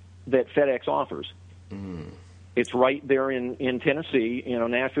that FedEx offers. It's right there in Tennessee,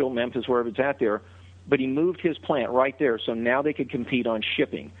 Nashville, Memphis, wherever it's at there. But he moved his plant right there, so now they could compete on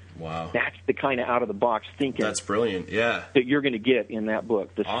shipping. Wow. That's the kind of out-of-the-box thinking. That's brilliant, yeah. That you're going to get in that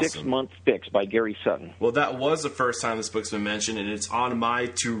book, The Awesome. 6-Month Fix by Gary Sutton. Well, that was the first time this book's been mentioned, and it's on my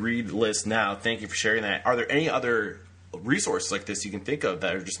to-read list now. Thank you for sharing that. Are there any other resources like this you can think of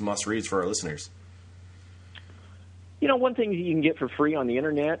that are just must-reads for our listeners? One thing you can get for free on the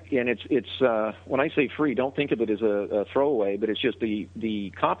internet, and it's when I say free, don't think of it as a throwaway, but it's just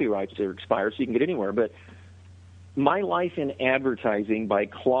the copyrights that are expired, so you can get anywhere. But My Life in Advertising by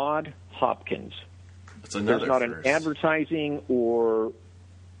Claude Hopkins. That's another There's not first. an advertising or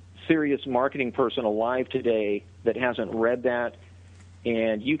serious marketing person alive today that hasn't read that,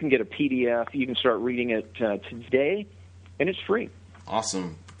 and you can get a PDF. You can start reading it today, and it's free.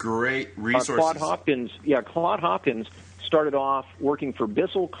 Awesome. Great resources. Claude Hopkins started off working for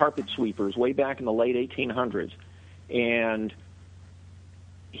Bissell Carpet Sweepers way back in the late 1800s, and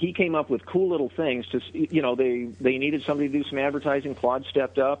he came up with cool little things. They needed somebody to do some advertising. Claude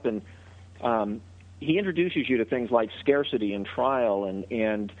stepped up, and he introduces you to things like scarcity and trial,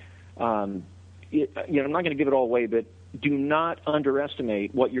 and I'm not going to give it all away, but do not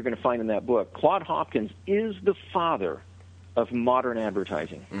underestimate what you're going to find in that book. Claude Hopkins is the father of modern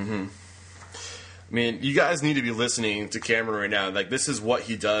advertising. Mm-hmm. I mean, you guys need to be listening to Cameron right now. Like, this is what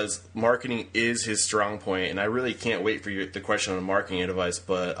he does. Marketing is his strong point, and I really can't wait for the question on marketing advice,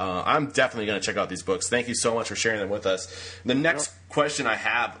 but I'm definitely going to check out these books. Thank you so much for sharing them with us. The next question I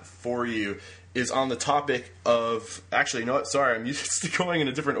have for you is on the topic of... Actually, you know what? Sorry, I'm used to going in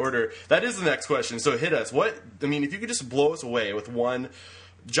a different order. That is the next question, so hit us. If you could just blow us away with one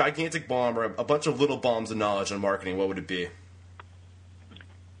gigantic bomb or a bunch of little bombs of knowledge on marketing, what would it be?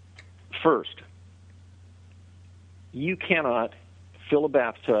 First, you cannot fill a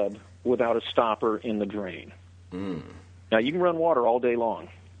bathtub without a stopper in the drain. Now, you can run water all day long,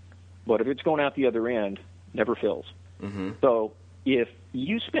 but if it's going out the other end, never fills. So if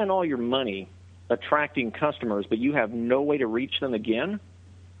you spend all your money attracting customers, but you have no way to reach them again,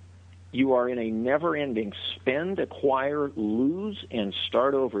 you are in a never-ending spend, acquire, lose, and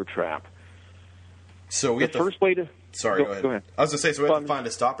start over trap. So we Sorry, go ahead. I was going to say, so we have to find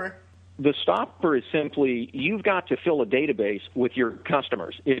a stopper? The stopper is simply, you've got to fill a database with your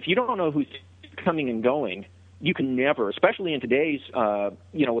customers. If you don't know who's coming and going, you can never, especially in today's,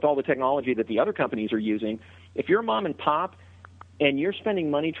 with all the technology that the other companies are using, if you're a mom and pop and you're spending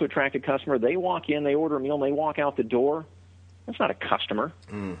money to attract a customer, they walk in, they order a meal, and they walk out the door, that's not a customer.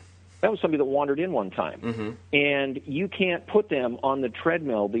 That was somebody that wandered in one time. And you can't put them on the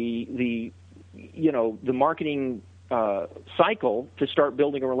treadmill, the marketing cycle to start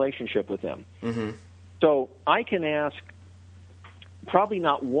building a relationship with them. So I can ask probably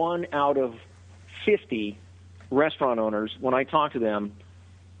not 1 out of 50 restaurant owners, when I talk to them,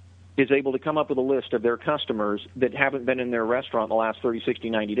 is able to come up with a list of their customers that haven't been in their restaurant in the last 30, 60,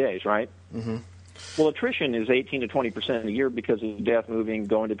 90 days, right? Well, attrition is 18 to 20% a year because of death, moving,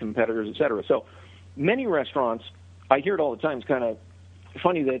 going to competitors, et cetera. So many restaurants, I hear it all the time, it's kind of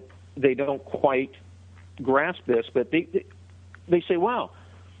funny that they don't quite grasp this, but they say, wow,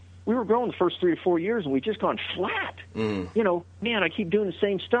 we were growing the first 3 or 4 years and we've just gone flat. Man, I keep doing the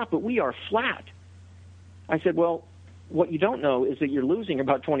same stuff, but we are flat. I said, well, what you don't know is that you're losing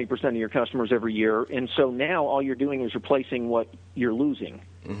about 20% of your customers every year, and so now all you're doing is replacing what you're losing.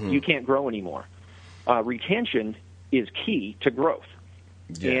 You can't grow anymore. Retention is key to growth.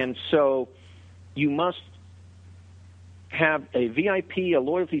 Yeah. And so you must have a VIP, a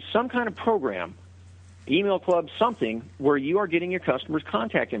loyalty, some kind of program, email club, something where you are getting your customers'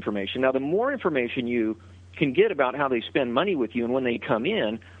 contact information. Now, the more information you can get about how they spend money with you and when they come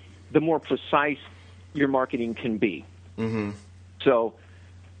in, the more precise your marketing can be. So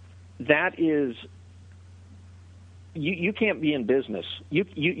that is, you can't be in business.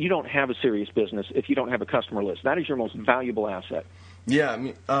 You don't have a serious business if you don't have a customer list. That is your most valuable asset. Yeah, I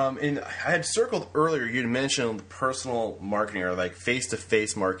mean, and I had circled earlier, you had mentioned personal marketing or like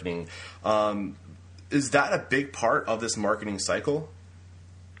face-to-face marketing. Is that a big part of this marketing cycle?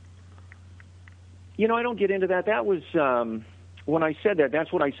 I don't get into that. That was, when I said that,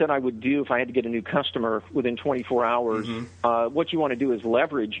 that's what I said I would do if I had to get a new customer within 24 hours. What you want to do is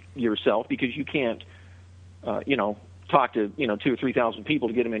leverage yourself, because you can't, talk to, 2,000 or 3,000 people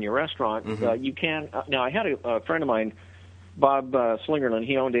to get them in your restaurant. You can. Now, I had a friend of mine, Bob Slingerland.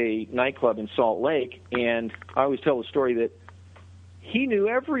 He owned a nightclub in Salt Lake, and I always tell the story that he knew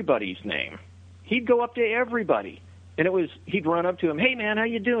everybody's name. He'd go up to everybody, and he'd run up to him, "Hey, man, how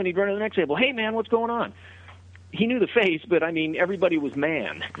you doing?" He'd run to the next table, "Hey, man, what's going on?" He knew the face, but, I mean, everybody was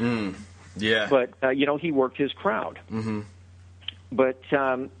man. Yeah. But, he worked his crowd. But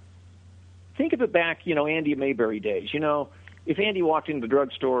think of it back, Andy Mayberry days. If Andy walked into the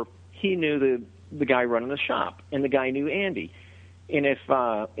drugstore, he knew the guy running the shop, and the guy knew Andy. And if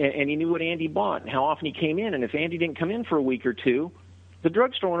and he knew what Andy bought and how often he came in. And if Andy didn't come in for a week or two, the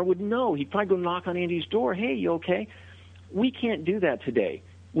drugstore owner would know. He'd probably go knock on Andy's door. "Hey, you okay?" We can't do that today.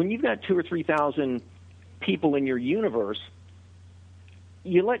 When you've got 2,000 or 3,000 people in your universe,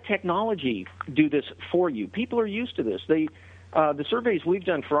 you let technology do this for you. People are used to this. The surveys we've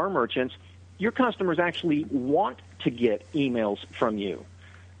done for our merchants, your customers actually want to get emails from you.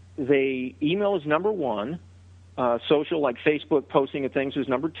 Email is number one. Social, like Facebook, posting of things, is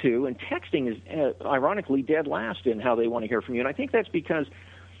number two. And texting is, ironically, dead last in how they want to hear from you. And I think that's because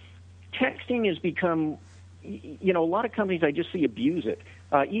texting has become, a lot of companies I just see abuse it.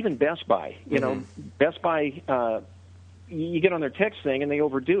 Even Best Buy. Best Buy, you get on their text thing and they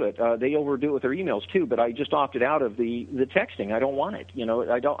overdo it. They overdo it with their emails too. But I just opted out of the texting. I don't want it.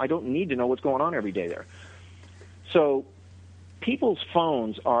 I don't need to know what's going on every day there. So people's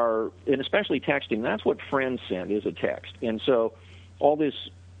phones are, and especially texting, that's what friends send, is a text. And so all this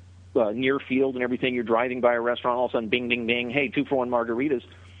near field and everything, you're driving by a restaurant, all of a sudden, bing, bing, bing, hey, 2-for-1 margaritas.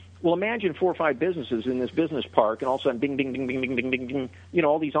 Well, imagine 4 or 5 businesses in this business park, and all of a sudden, bing, bing, bing, bing, bing, bing, bing, bing,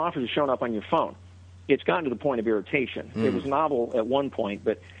 all these offers are showing up on your phone. It's gotten to the point of irritation. It was novel at one point,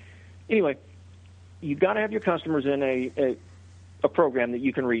 but anyway, you've got to have your customers in a program that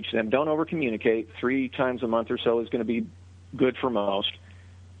you can reach them. Don't over-communicate. 3 times a month or so is going to be good for most.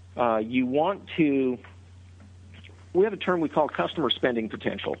 You want to, we have a term we call customer spending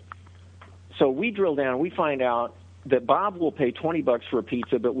potential. So we drill down, we find out that Bob will pay $20 for a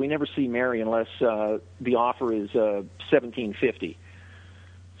pizza, but we never see Mary unless the offer is $17.50.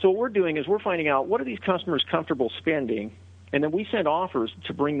 So what we're doing is we're finding out what are these customers comfortable spending, and then we send offers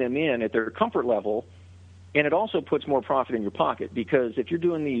to bring them in at their comfort level, and it also puts more profit in your pocket, because if you're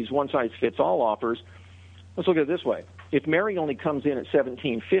doing these one-size-fits-all offers, let's look at it this way. If Mary only comes in at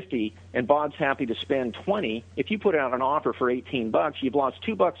 $17.50 and Bob's happy to spend $20, if you put out an offer for $18, you've lost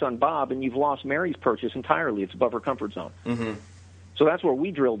 $2 on Bob, and you've lost Mary's purchase entirely. It's above her comfort zone. So that's where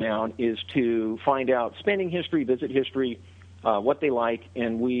we drill down, is to find out spending history, visit history, what they like,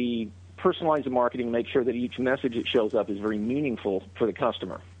 and we personalize the marketing, make sure that each message that shows up is very meaningful for the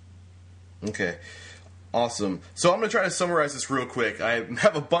customer. Okay. Awesome. So I'm going to try to summarize this real quick. I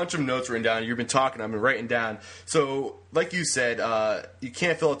have a bunch of notes written down. You've been talking. I've been writing down. So like you said, you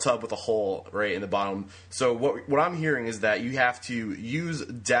can't fill a tub with a hole right in the bottom. So what I'm hearing is that you have to use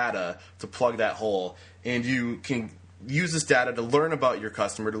data to plug that hole, and you can use this data to learn about your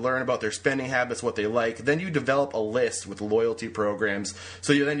customer, to learn about their spending habits, what they like. Then you develop a list with loyalty programs,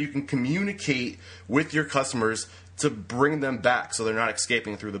 so then you can communicate with your customers to bring them back so they're not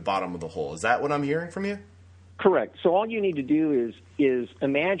escaping through the bottom of the hole. Is that what I'm hearing from you? Correct. So all you need to do is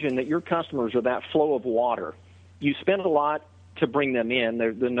imagine that your customers are that flow of water. You spend a lot to bring them in.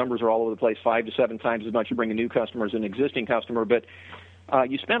 The numbers are all over the place, 5 to 7 times as much you bring a new customer as an existing customer, but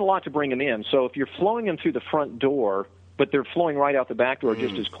you spend a lot to bring them in. So if you're flowing them through the front door, but they're flowing right out the back door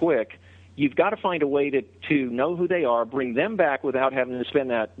just as quick, you've got to find a way to know who they are, bring them back without having to spend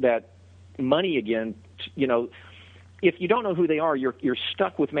that money again. if you don't know who they are, you're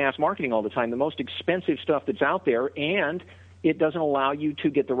stuck with mass marketing all the time, the most expensive stuff that's out there, and it doesn't allow you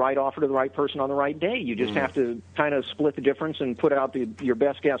to get the right offer to the right person on the right day. You just have to kind of split the difference and put out your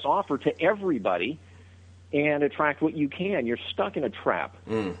best guess offer to everybody and attract what you can. You're stuck in a trap.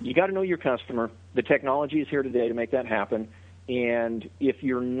 You got to know your customer. The technology is here today to make that happen. And if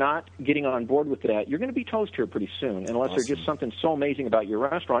you're not getting on board with that, you're going to be toast here pretty soon, unless there's just something so amazing about your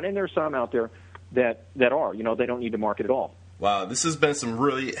restaurant. And there's some out there that are. They don't need to market at all. Wow, this has been some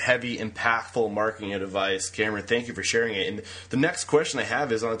really heavy, impactful marketing advice. Cameron, thank you for sharing it. And the next question I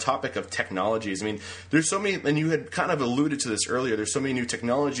have is on the topic of technologies. I mean, there's so many, and you had kind of alluded to this earlier, there's so many new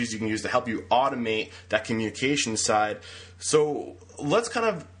technologies you can use to help you automate that communication side. So let's kind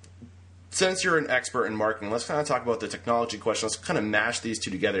of, since you're an expert in marketing, let's kind of talk about the technology question. Let's kind of mash these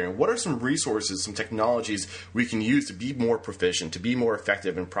two together. And what are some resources, some technologies we can use to be more proficient, to be more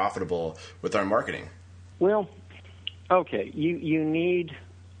effective and profitable with our marketing? Well, okay, you need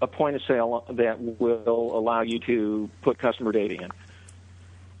a point of sale that will allow you to put customer data in.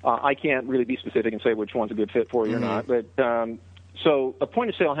 I can't really be specific and say which one's a good fit for you or not, but so a point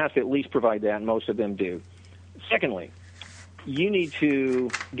of sale has to at least provide that, and most of them do. Secondly, you need to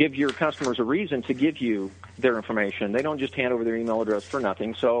give your customers a reason to give you their information. They don't just hand over their email address for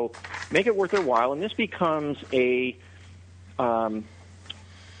nothing, so make it worth their while, and this becomes a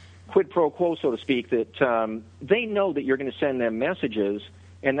quid pro quo, so to speak, that they know that you're going to send them messages,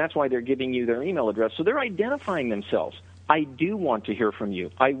 and that's why they're giving you their email address. So they're identifying themselves. I do want to hear from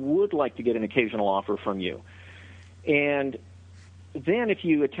you. I would like to get an occasional offer from you. And then if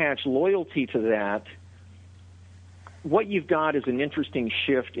you attach loyalty to that, what you've got is an interesting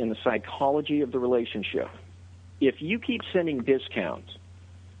shift in the psychology of the relationship. If you keep sending discounts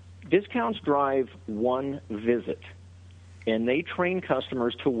drive one visit, and they train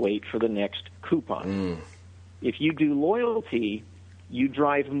customers to wait for the next coupon. If you do loyalty, you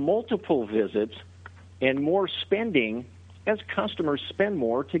drive multiple visits and more spending as customers spend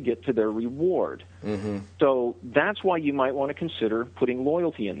more to get to their reward. So that's why you might want to consider putting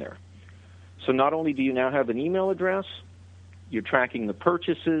loyalty in there. So not only do you now have an email address, you're tracking the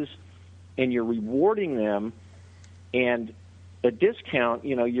purchases, and you're rewarding them, and a discount,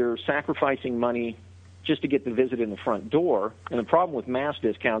 you're sacrificing money just to get the visit in the front door. And the problem with mass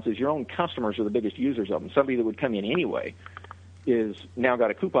discounts is your own customers are the biggest users of them. Somebody that would come in anyway is now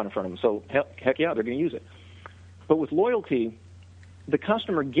got a coupon in front of them. So heck yeah, they're going to use it. But with loyalty, the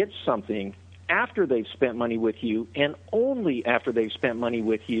customer gets something after they've spent money with you, and only after they've spent money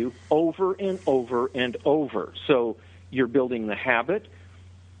with you over and over and over. So you're building the habit.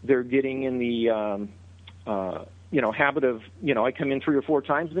 They're getting in the habit of, I come in 3 or 4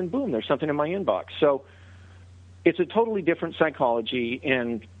 times, then boom, there's something in my inbox. So it's a totally different psychology,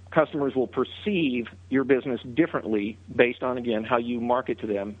 and customers will perceive your business differently based on, again, how you market to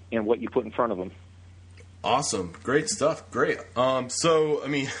them and what you put in front of them. Awesome. Great stuff. Great. So, I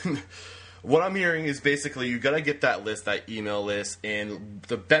mean, what I'm hearing is basically you got to get that list, that email list, and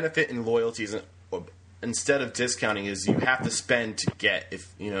the benefit in loyalty is, instead of discounting, is you have to spend to get,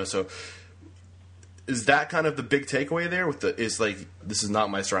 so is that kind of the big takeaway there this is not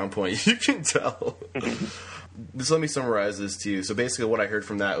my strong point. You can tell. Just let me summarize this to you. So basically what I heard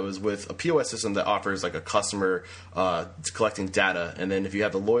from that was with a POS system that offers like a customer collecting data, and then if you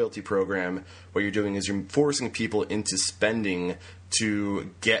have the loyalty program, what you're doing is you're forcing people into spending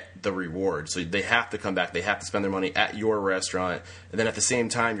to get the reward. So they have to come back. They have to spend their money at your restaurant. And then at the same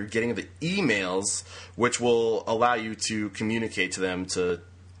time, you're getting the emails, which will allow you to communicate to them to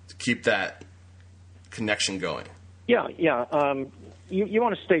keep that connection going. Yeah. You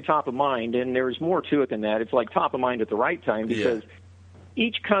want to stay top of mind, and there's more to it than that. It's like top of mind at the right time, because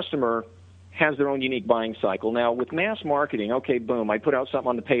each customer has their own unique buying cycle. Now, with mass marketing, okay, boom, I put out something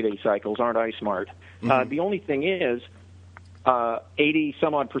on the payday cycles. Aren't I smart? The only thing is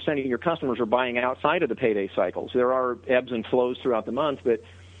 80-some-odd% of your customers are buying outside of the payday cycles. There are ebbs and flows throughout the month, but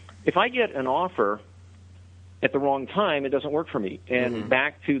if I get an offer at the wrong time, it doesn't work for me. And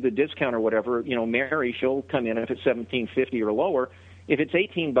back to the discount or whatever, Mary, she'll come in if it's $17.50 or lower. If it's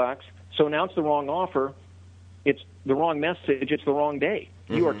 $18, so now it's the wrong offer, it's the wrong message, it's the wrong day.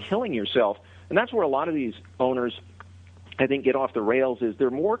 You are killing yourself. And that's where a lot of these owners, I think, get off the rails, is they're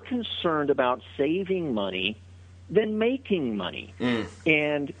more concerned about saving money than making money.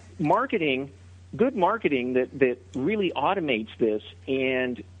 And marketing, good marketing that really automates this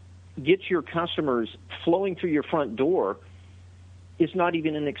and gets your customers flowing through your front door is not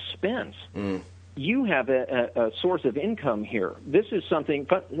even an expense. You have a source of income here. This is something,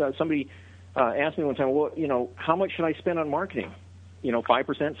 somebody asked me one time, well, how much should I spend on marketing? 5%,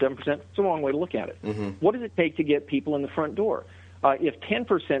 7%. It's a wrong way to look at it. Mm-hmm. What does it take to get people in the front door? If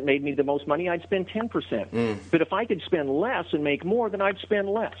 10% made me the most money, I'd spend 10%. But if I could spend less and make more, then I'd spend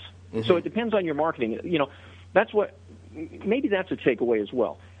less. Mm-hmm. So it depends on your marketing. Maybe that's a takeaway as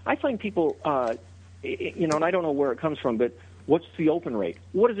well. I find people, and I don't know where it comes from, but what's the open rate?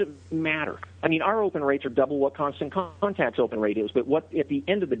 What does it matter? I mean, our open rates are double what Constant Contact's open rate is, but what at the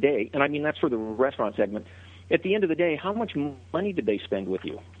end of the day, and I mean that's for the restaurant segment, at the end of the day, how much money did they spend with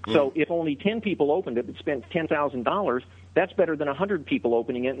you? So if only 10 people opened it but spent $10,000, that's better than 100 people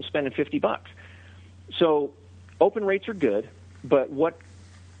opening it and spending $50. So open rates are good, but what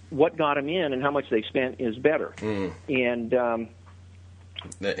got them in and how much they spent is better. And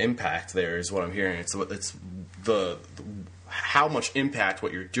the impact there is what I'm hearing. It's the how much impact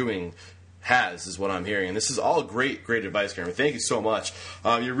what you're doing has is what I'm hearing. And this is all great advice, Cameron. Thank you so much.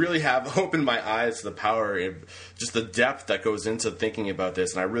 You really have opened my eyes to the power and just the depth that goes into thinking about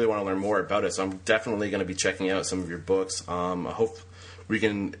this, and I really want to learn more about it. So I'm definitely going to be checking out some of your books. I hope we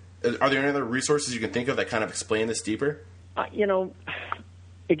can. Are there any other resources you can think of that kind of explain this deeper?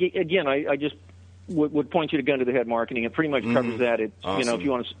 Again, I just would point you to Gun to the Head Marketing. It pretty much covers that. Awesome. If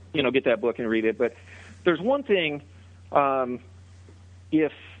you want to get that book and read it. But there's one thing,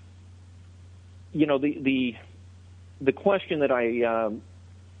 if the question that I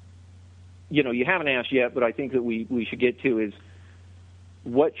you haven't asked yet, but I think that we should get to is,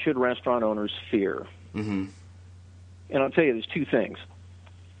 what should restaurant owners fear? Mm-hmm. And I'll tell you, there's two things.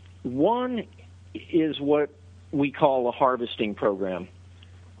 One is what we call a harvesting program.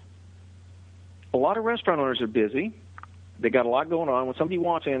 A lot of restaurant owners are busy. They got a lot going on. When somebody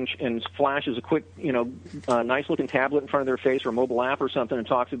walks in and flashes a quick, nice-looking tablet in front of their face or a mobile app or something and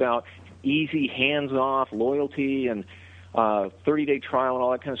talks about easy, hands-off, loyalty, and 30-day trial and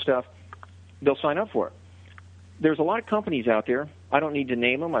all that kind of stuff, they'll sign up for it. There's a lot of companies out there, I don't need to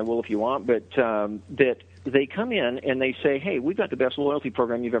name them, I will if you want, but that they come in and they say, hey, we've got the best loyalty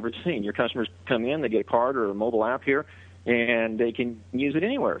program you've ever seen. Your customers come in, they get a card or a mobile app here, and they can use it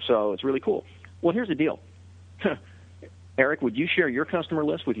anywhere, so it's really cool. Well, here's the deal. Eric, would you share your customer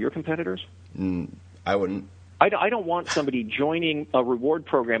list with your competitors? I wouldn't. I don't want somebody joining a reward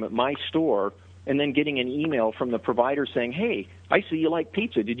program at my store and then getting an email from the provider saying, hey, I see you like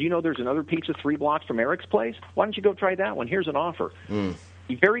pizza. Did you know there's another pizza 3 blocks from Eric's place? Why don't you go try that one? Here's an offer.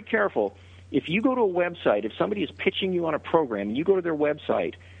 Be very careful. If you go to a website, if somebody is pitching you on a program, and you go to their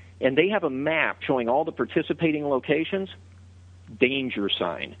website, and they have a map showing all the participating locations, danger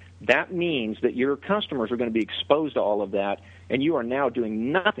sign. That means that your customers are going to be exposed to all of that, and you are now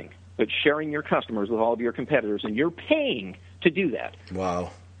doing nothing but sharing your customers with all of your competitors, and you're paying to do that.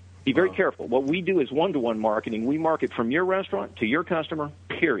 Wow. Be very careful. What we do is one-to-one marketing. We market from your restaurant to your customer,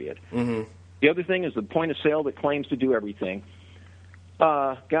 period. Mm-hmm. The other thing is the point of sale that claims to do everything.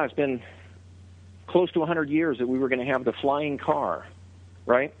 It's been close to 100 years that we were going to have the flying car,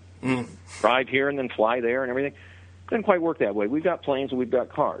 right? Drive here and then fly there and everything. Doesn't quite work that way. We've got planes and we've got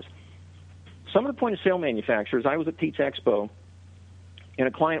cars. Some of the point-of-sale manufacturers, I was at Pete's Expo, and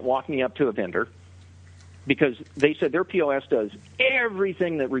a client walked me up to a vendor because they said their POS does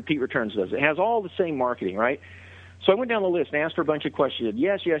everything that Repeat Returns does. It has all the same marketing, right? So I went down the list and asked her a bunch of questions.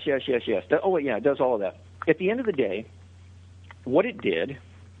 Yes. Oh, yeah, it does all of that. At the end of the day, what it did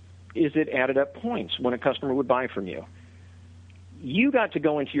is it added up points when a customer would buy from you. You got to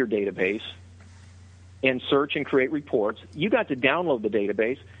go into your database and search and create reports. You got to download the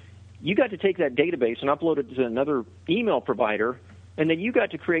database. You got to take that database and upload it to another email provider, and then you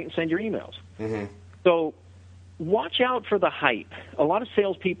got to create and send your emails. Mm-hmm. So watch out for the hype. A lot of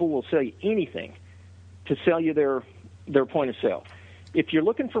salespeople will sell you anything to sell you their point of sale. If you're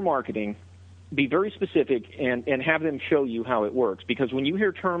looking for marketing, be very specific and have them show you how it works, because when you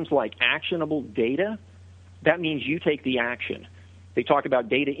hear terms like actionable data, that means you take the action. They talk about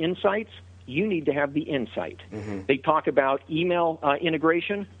data insights. You need to have the insight. Mm-hmm. They talk about email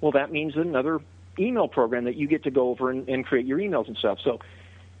integration. Well, that means another email program that you get to go over and create your emails and stuff. So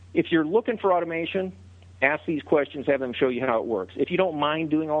if you're looking for automation, ask these questions, have them show you how it works. If you don't mind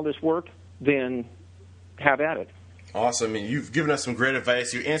doing all this work, then have at it. Awesome. And you've given us some great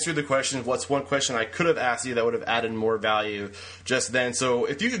advice. You answered the question, what's one question I could have asked you that would have added more value just then. So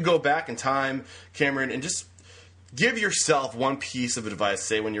if you could go back in time, Cameron, and just give yourself one piece of advice,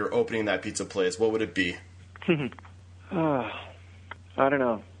 say when you're opening that pizza place, what would it be? I don't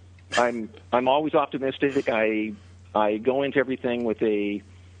know. I'm always optimistic. I go into everything with a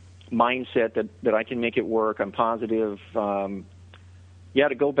mindset that I can make it work. I'm positive.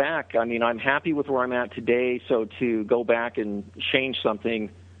 To go back, I mean, I'm happy with where I'm at today, so to go back and change something,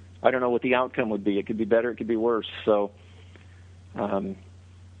 I don't know what the outcome would be. It could be better, it could be worse. So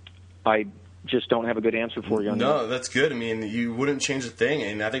I just don't have a good answer for you on that. No, that's good. I mean, you wouldn't change a thing,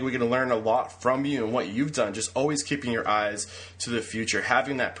 and I think we can learn a lot from you and what you've done. Just always keeping your eyes to the future,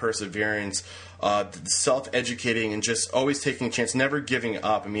 having that perseverance, self-educating, and just always taking a chance, never giving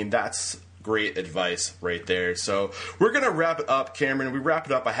up. I mean, that's great advice right there. So we're going to wrap it up, Cameron. We wrap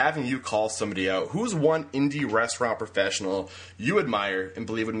it up by having you call somebody out. Who's one indie restaurant professional you admire and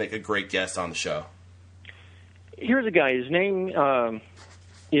believe would make a great guest on the show? Here's a guy. His name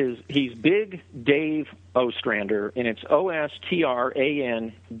he's Big Dave Ostrander, and it's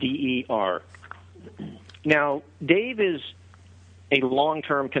Ostrander. Now, Dave is a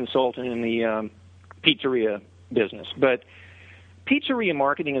long-term consultant in the pizzeria business, but pizzeria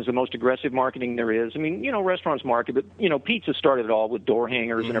marketing is the most aggressive marketing there is. I mean, restaurants market, but, pizza started it all with door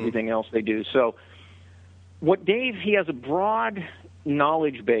hangers and everything else they do. So he has a broad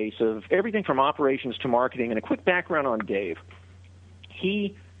knowledge base of everything from operations to marketing. And a quick background on Dave.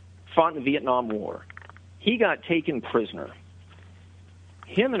 He fought in the Vietnam War. He got taken prisoner.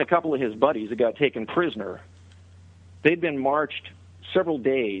 Him and a couple of his buddies that got taken prisoner, they'd been marched several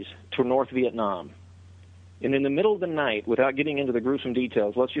days to North Vietnam. And in the middle of the night, without getting into the gruesome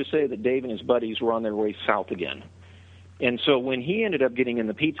details, let's just say that Dave and his buddies were on their way south again. And so when he ended up getting in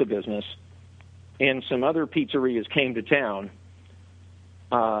the pizza business and some other pizzerias came to town,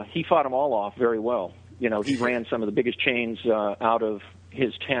 he fought them all off very well. He ran some of the biggest chains out of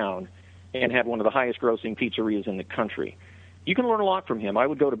his town and had one of the highest grossing pizzerias in the country. You can learn a lot from him. I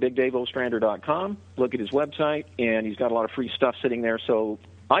would go to BigDaveOstrander.com, look at his website, and he's got a lot of free stuff sitting there, so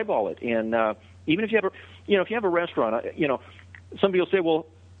eyeball it. And even if you have a restaurant, somebody will say, well,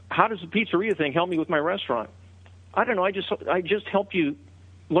 how does the pizzeria thing help me with my restaurant? I don't know. I just helped you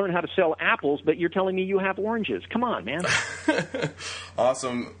learn how to sell apples, but you're telling me you have oranges. Come on, man.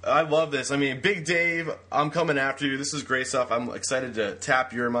 Awesome. I love this. I mean, Big Dave, I'm coming after you. This is great stuff. I'm excited to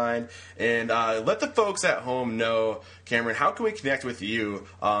tap your mind. And let the folks at home know, Cameron, how can we connect with you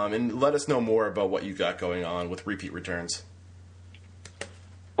and let us know more about what you got going on with Repeat Returns?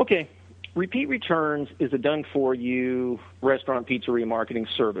 Okay. Repeat Returns is a done-for-you restaurant pizzeria marketing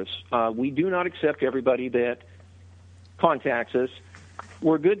service. We do not accept everybody that contacts us.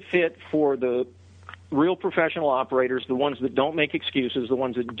 We're a good fit for the real professional operators, the ones that don't make excuses, the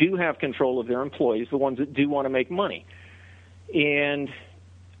ones that do have control of their employees, the ones that do want to make money. And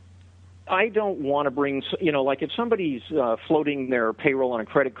I don't want to bring, like if somebody's floating their payroll on a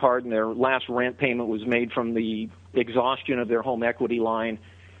credit card and their last rent payment was made from the exhaustion of their home equity line,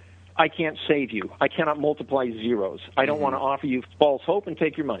 I can't save you. I cannot multiply zeros. I don't want to offer you false hope and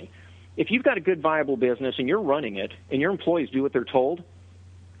take your money. If you've got a good, viable business and you're running it and your employees do what they're told,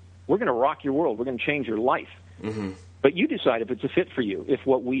 we're going to rock your world. We're going to change your life. But you decide if it's a fit for you, if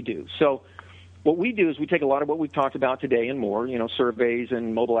what we do. So what we do is we take a lot of what we've talked about today and more, surveys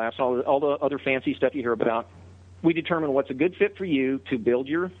and mobile apps, all the other fancy stuff you hear about. We determine what's a good fit for you to build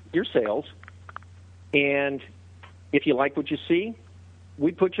your sales. And if you like what you see,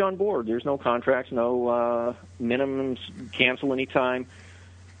 we put you on board. There's no contracts, no minimums, cancel anytime.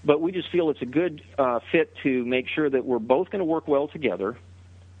 But we just feel it's a good fit to make sure that we're both going to work well together.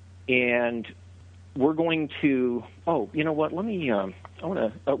 And we're going to, you know what, let me,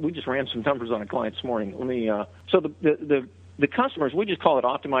 we just ran some numbers on a client this morning. Let me, so the customers, we just call it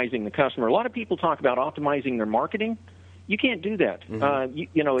optimizing the customer. A lot of people talk about optimizing their marketing. You can't do that.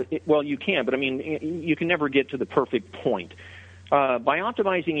 You can, but I mean, you can never get to the perfect point. By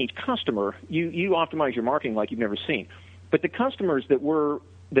optimizing each customer, you optimize your marketing like you've never seen. But the customers that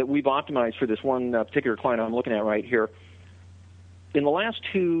we've optimized for this one particular client I'm looking at right here, in the last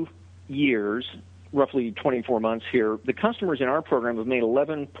 2 years, roughly 24 months here, the customers in our program have made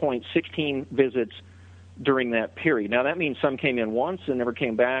 11.16 visits during that period. Now, that means some came in once and never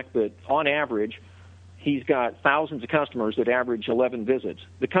came back, but on average, he's got thousands of customers that average 11 visits.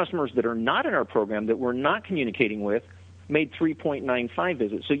 The customers that are not in our program, that we're not communicating with, made 3.95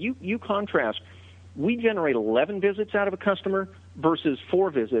 visits. So you contrast, we generate 11 visits out of a customer versus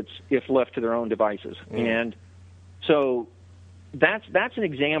 4 visits if left to their own devices. And so that's an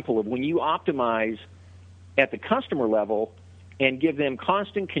example of when you optimize at the customer level and give them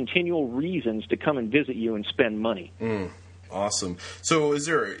constant, continual reasons to come and visit you and spend money. Awesome. So is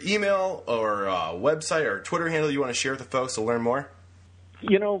there an email or a website or Twitter handle you want to share with the folks to learn more?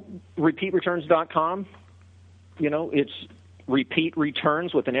 RepeatReturns.com. It's Repeat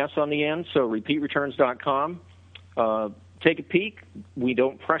Returns with an S on the end, so RepeatReturns.com. Take a peek. We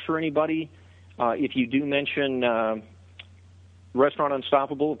don't pressure anybody. If you do mention Restaurant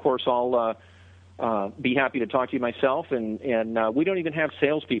Unstoppable, of course, I'll be happy to talk to you myself. And we don't even have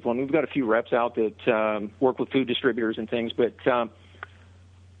salespeople. I mean, we've got a few reps out that work with food distributors and things, but I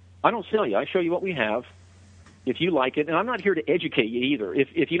don't sell you. I show you what we have. If you like it, and I'm not here to educate you either.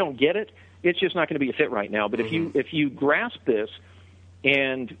 If you don't get it, it's just not going to be a fit right now. But if you grasp this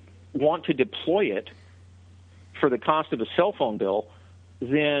and want to deploy it for the cost of a cell phone bill,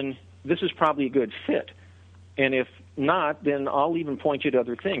 then this is probably a good fit. And if not, then I'll even point you to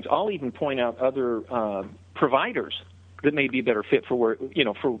other things. I'll even point out other providers that may be a better fit for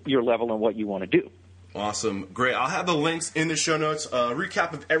for your level and what you want to do. Awesome. Great. I'll have the links in the show notes, a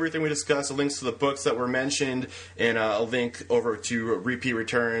recap of everything we discussed, the links to the books that were mentioned, and a link over to Repeat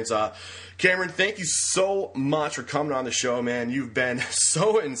Returns. Cameron, thank you so much for coming on the show, man. You've been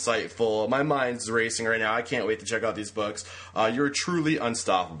so insightful. My mind's racing right now. I can't wait to check out these books. You're truly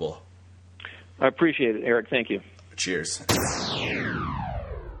unstoppable. I appreciate it, Eric. Thank you. Cheers.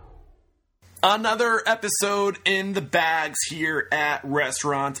 Another episode in the bags here at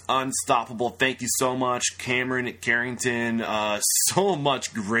Restaurant Unstoppable. Thank you so much, Cameron Carrington. So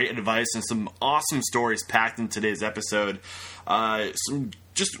much great advice and some awesome stories packed in today's episode. Some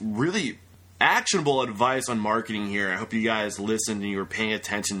just really actionable advice on marketing here. I hope you guys listened and you were paying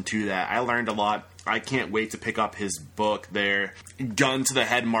attention to that. I learned a lot. I can't wait to pick up his book there, Gun to the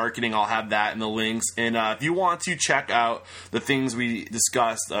Head Marketing. I'll have that in the links. And if you want to check out the things we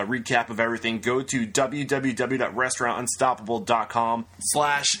discussed, a recap of everything, go to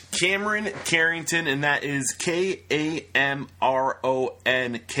www.restaurantunstoppable.com/Cameron Carrington, and that is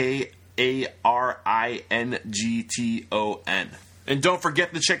KAMRONKARINGTON. And don't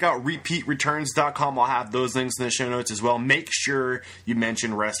forget to check out repeatreturns.com. I'll have those links in the show notes as well. Make sure you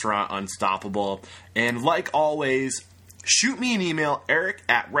mention Restaurant Unstoppable. And like always, shoot me an email,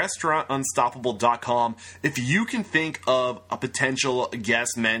 eric@restaurantunstoppable.com. If you can think of a potential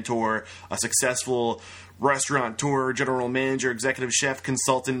guest mentor, a successful restaurateur, general manager, executive chef,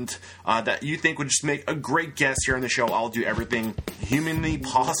 consultant that you think would just make a great guest here on the show, I'll do everything humanly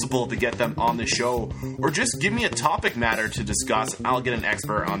possible to get them on the show. Or just give me a topic matter to discuss. I'll get an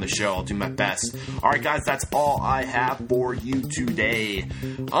expert on the show. I'll do my best. All right, guys, that's all I have for you today.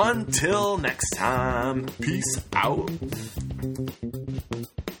 Until next time, peace out.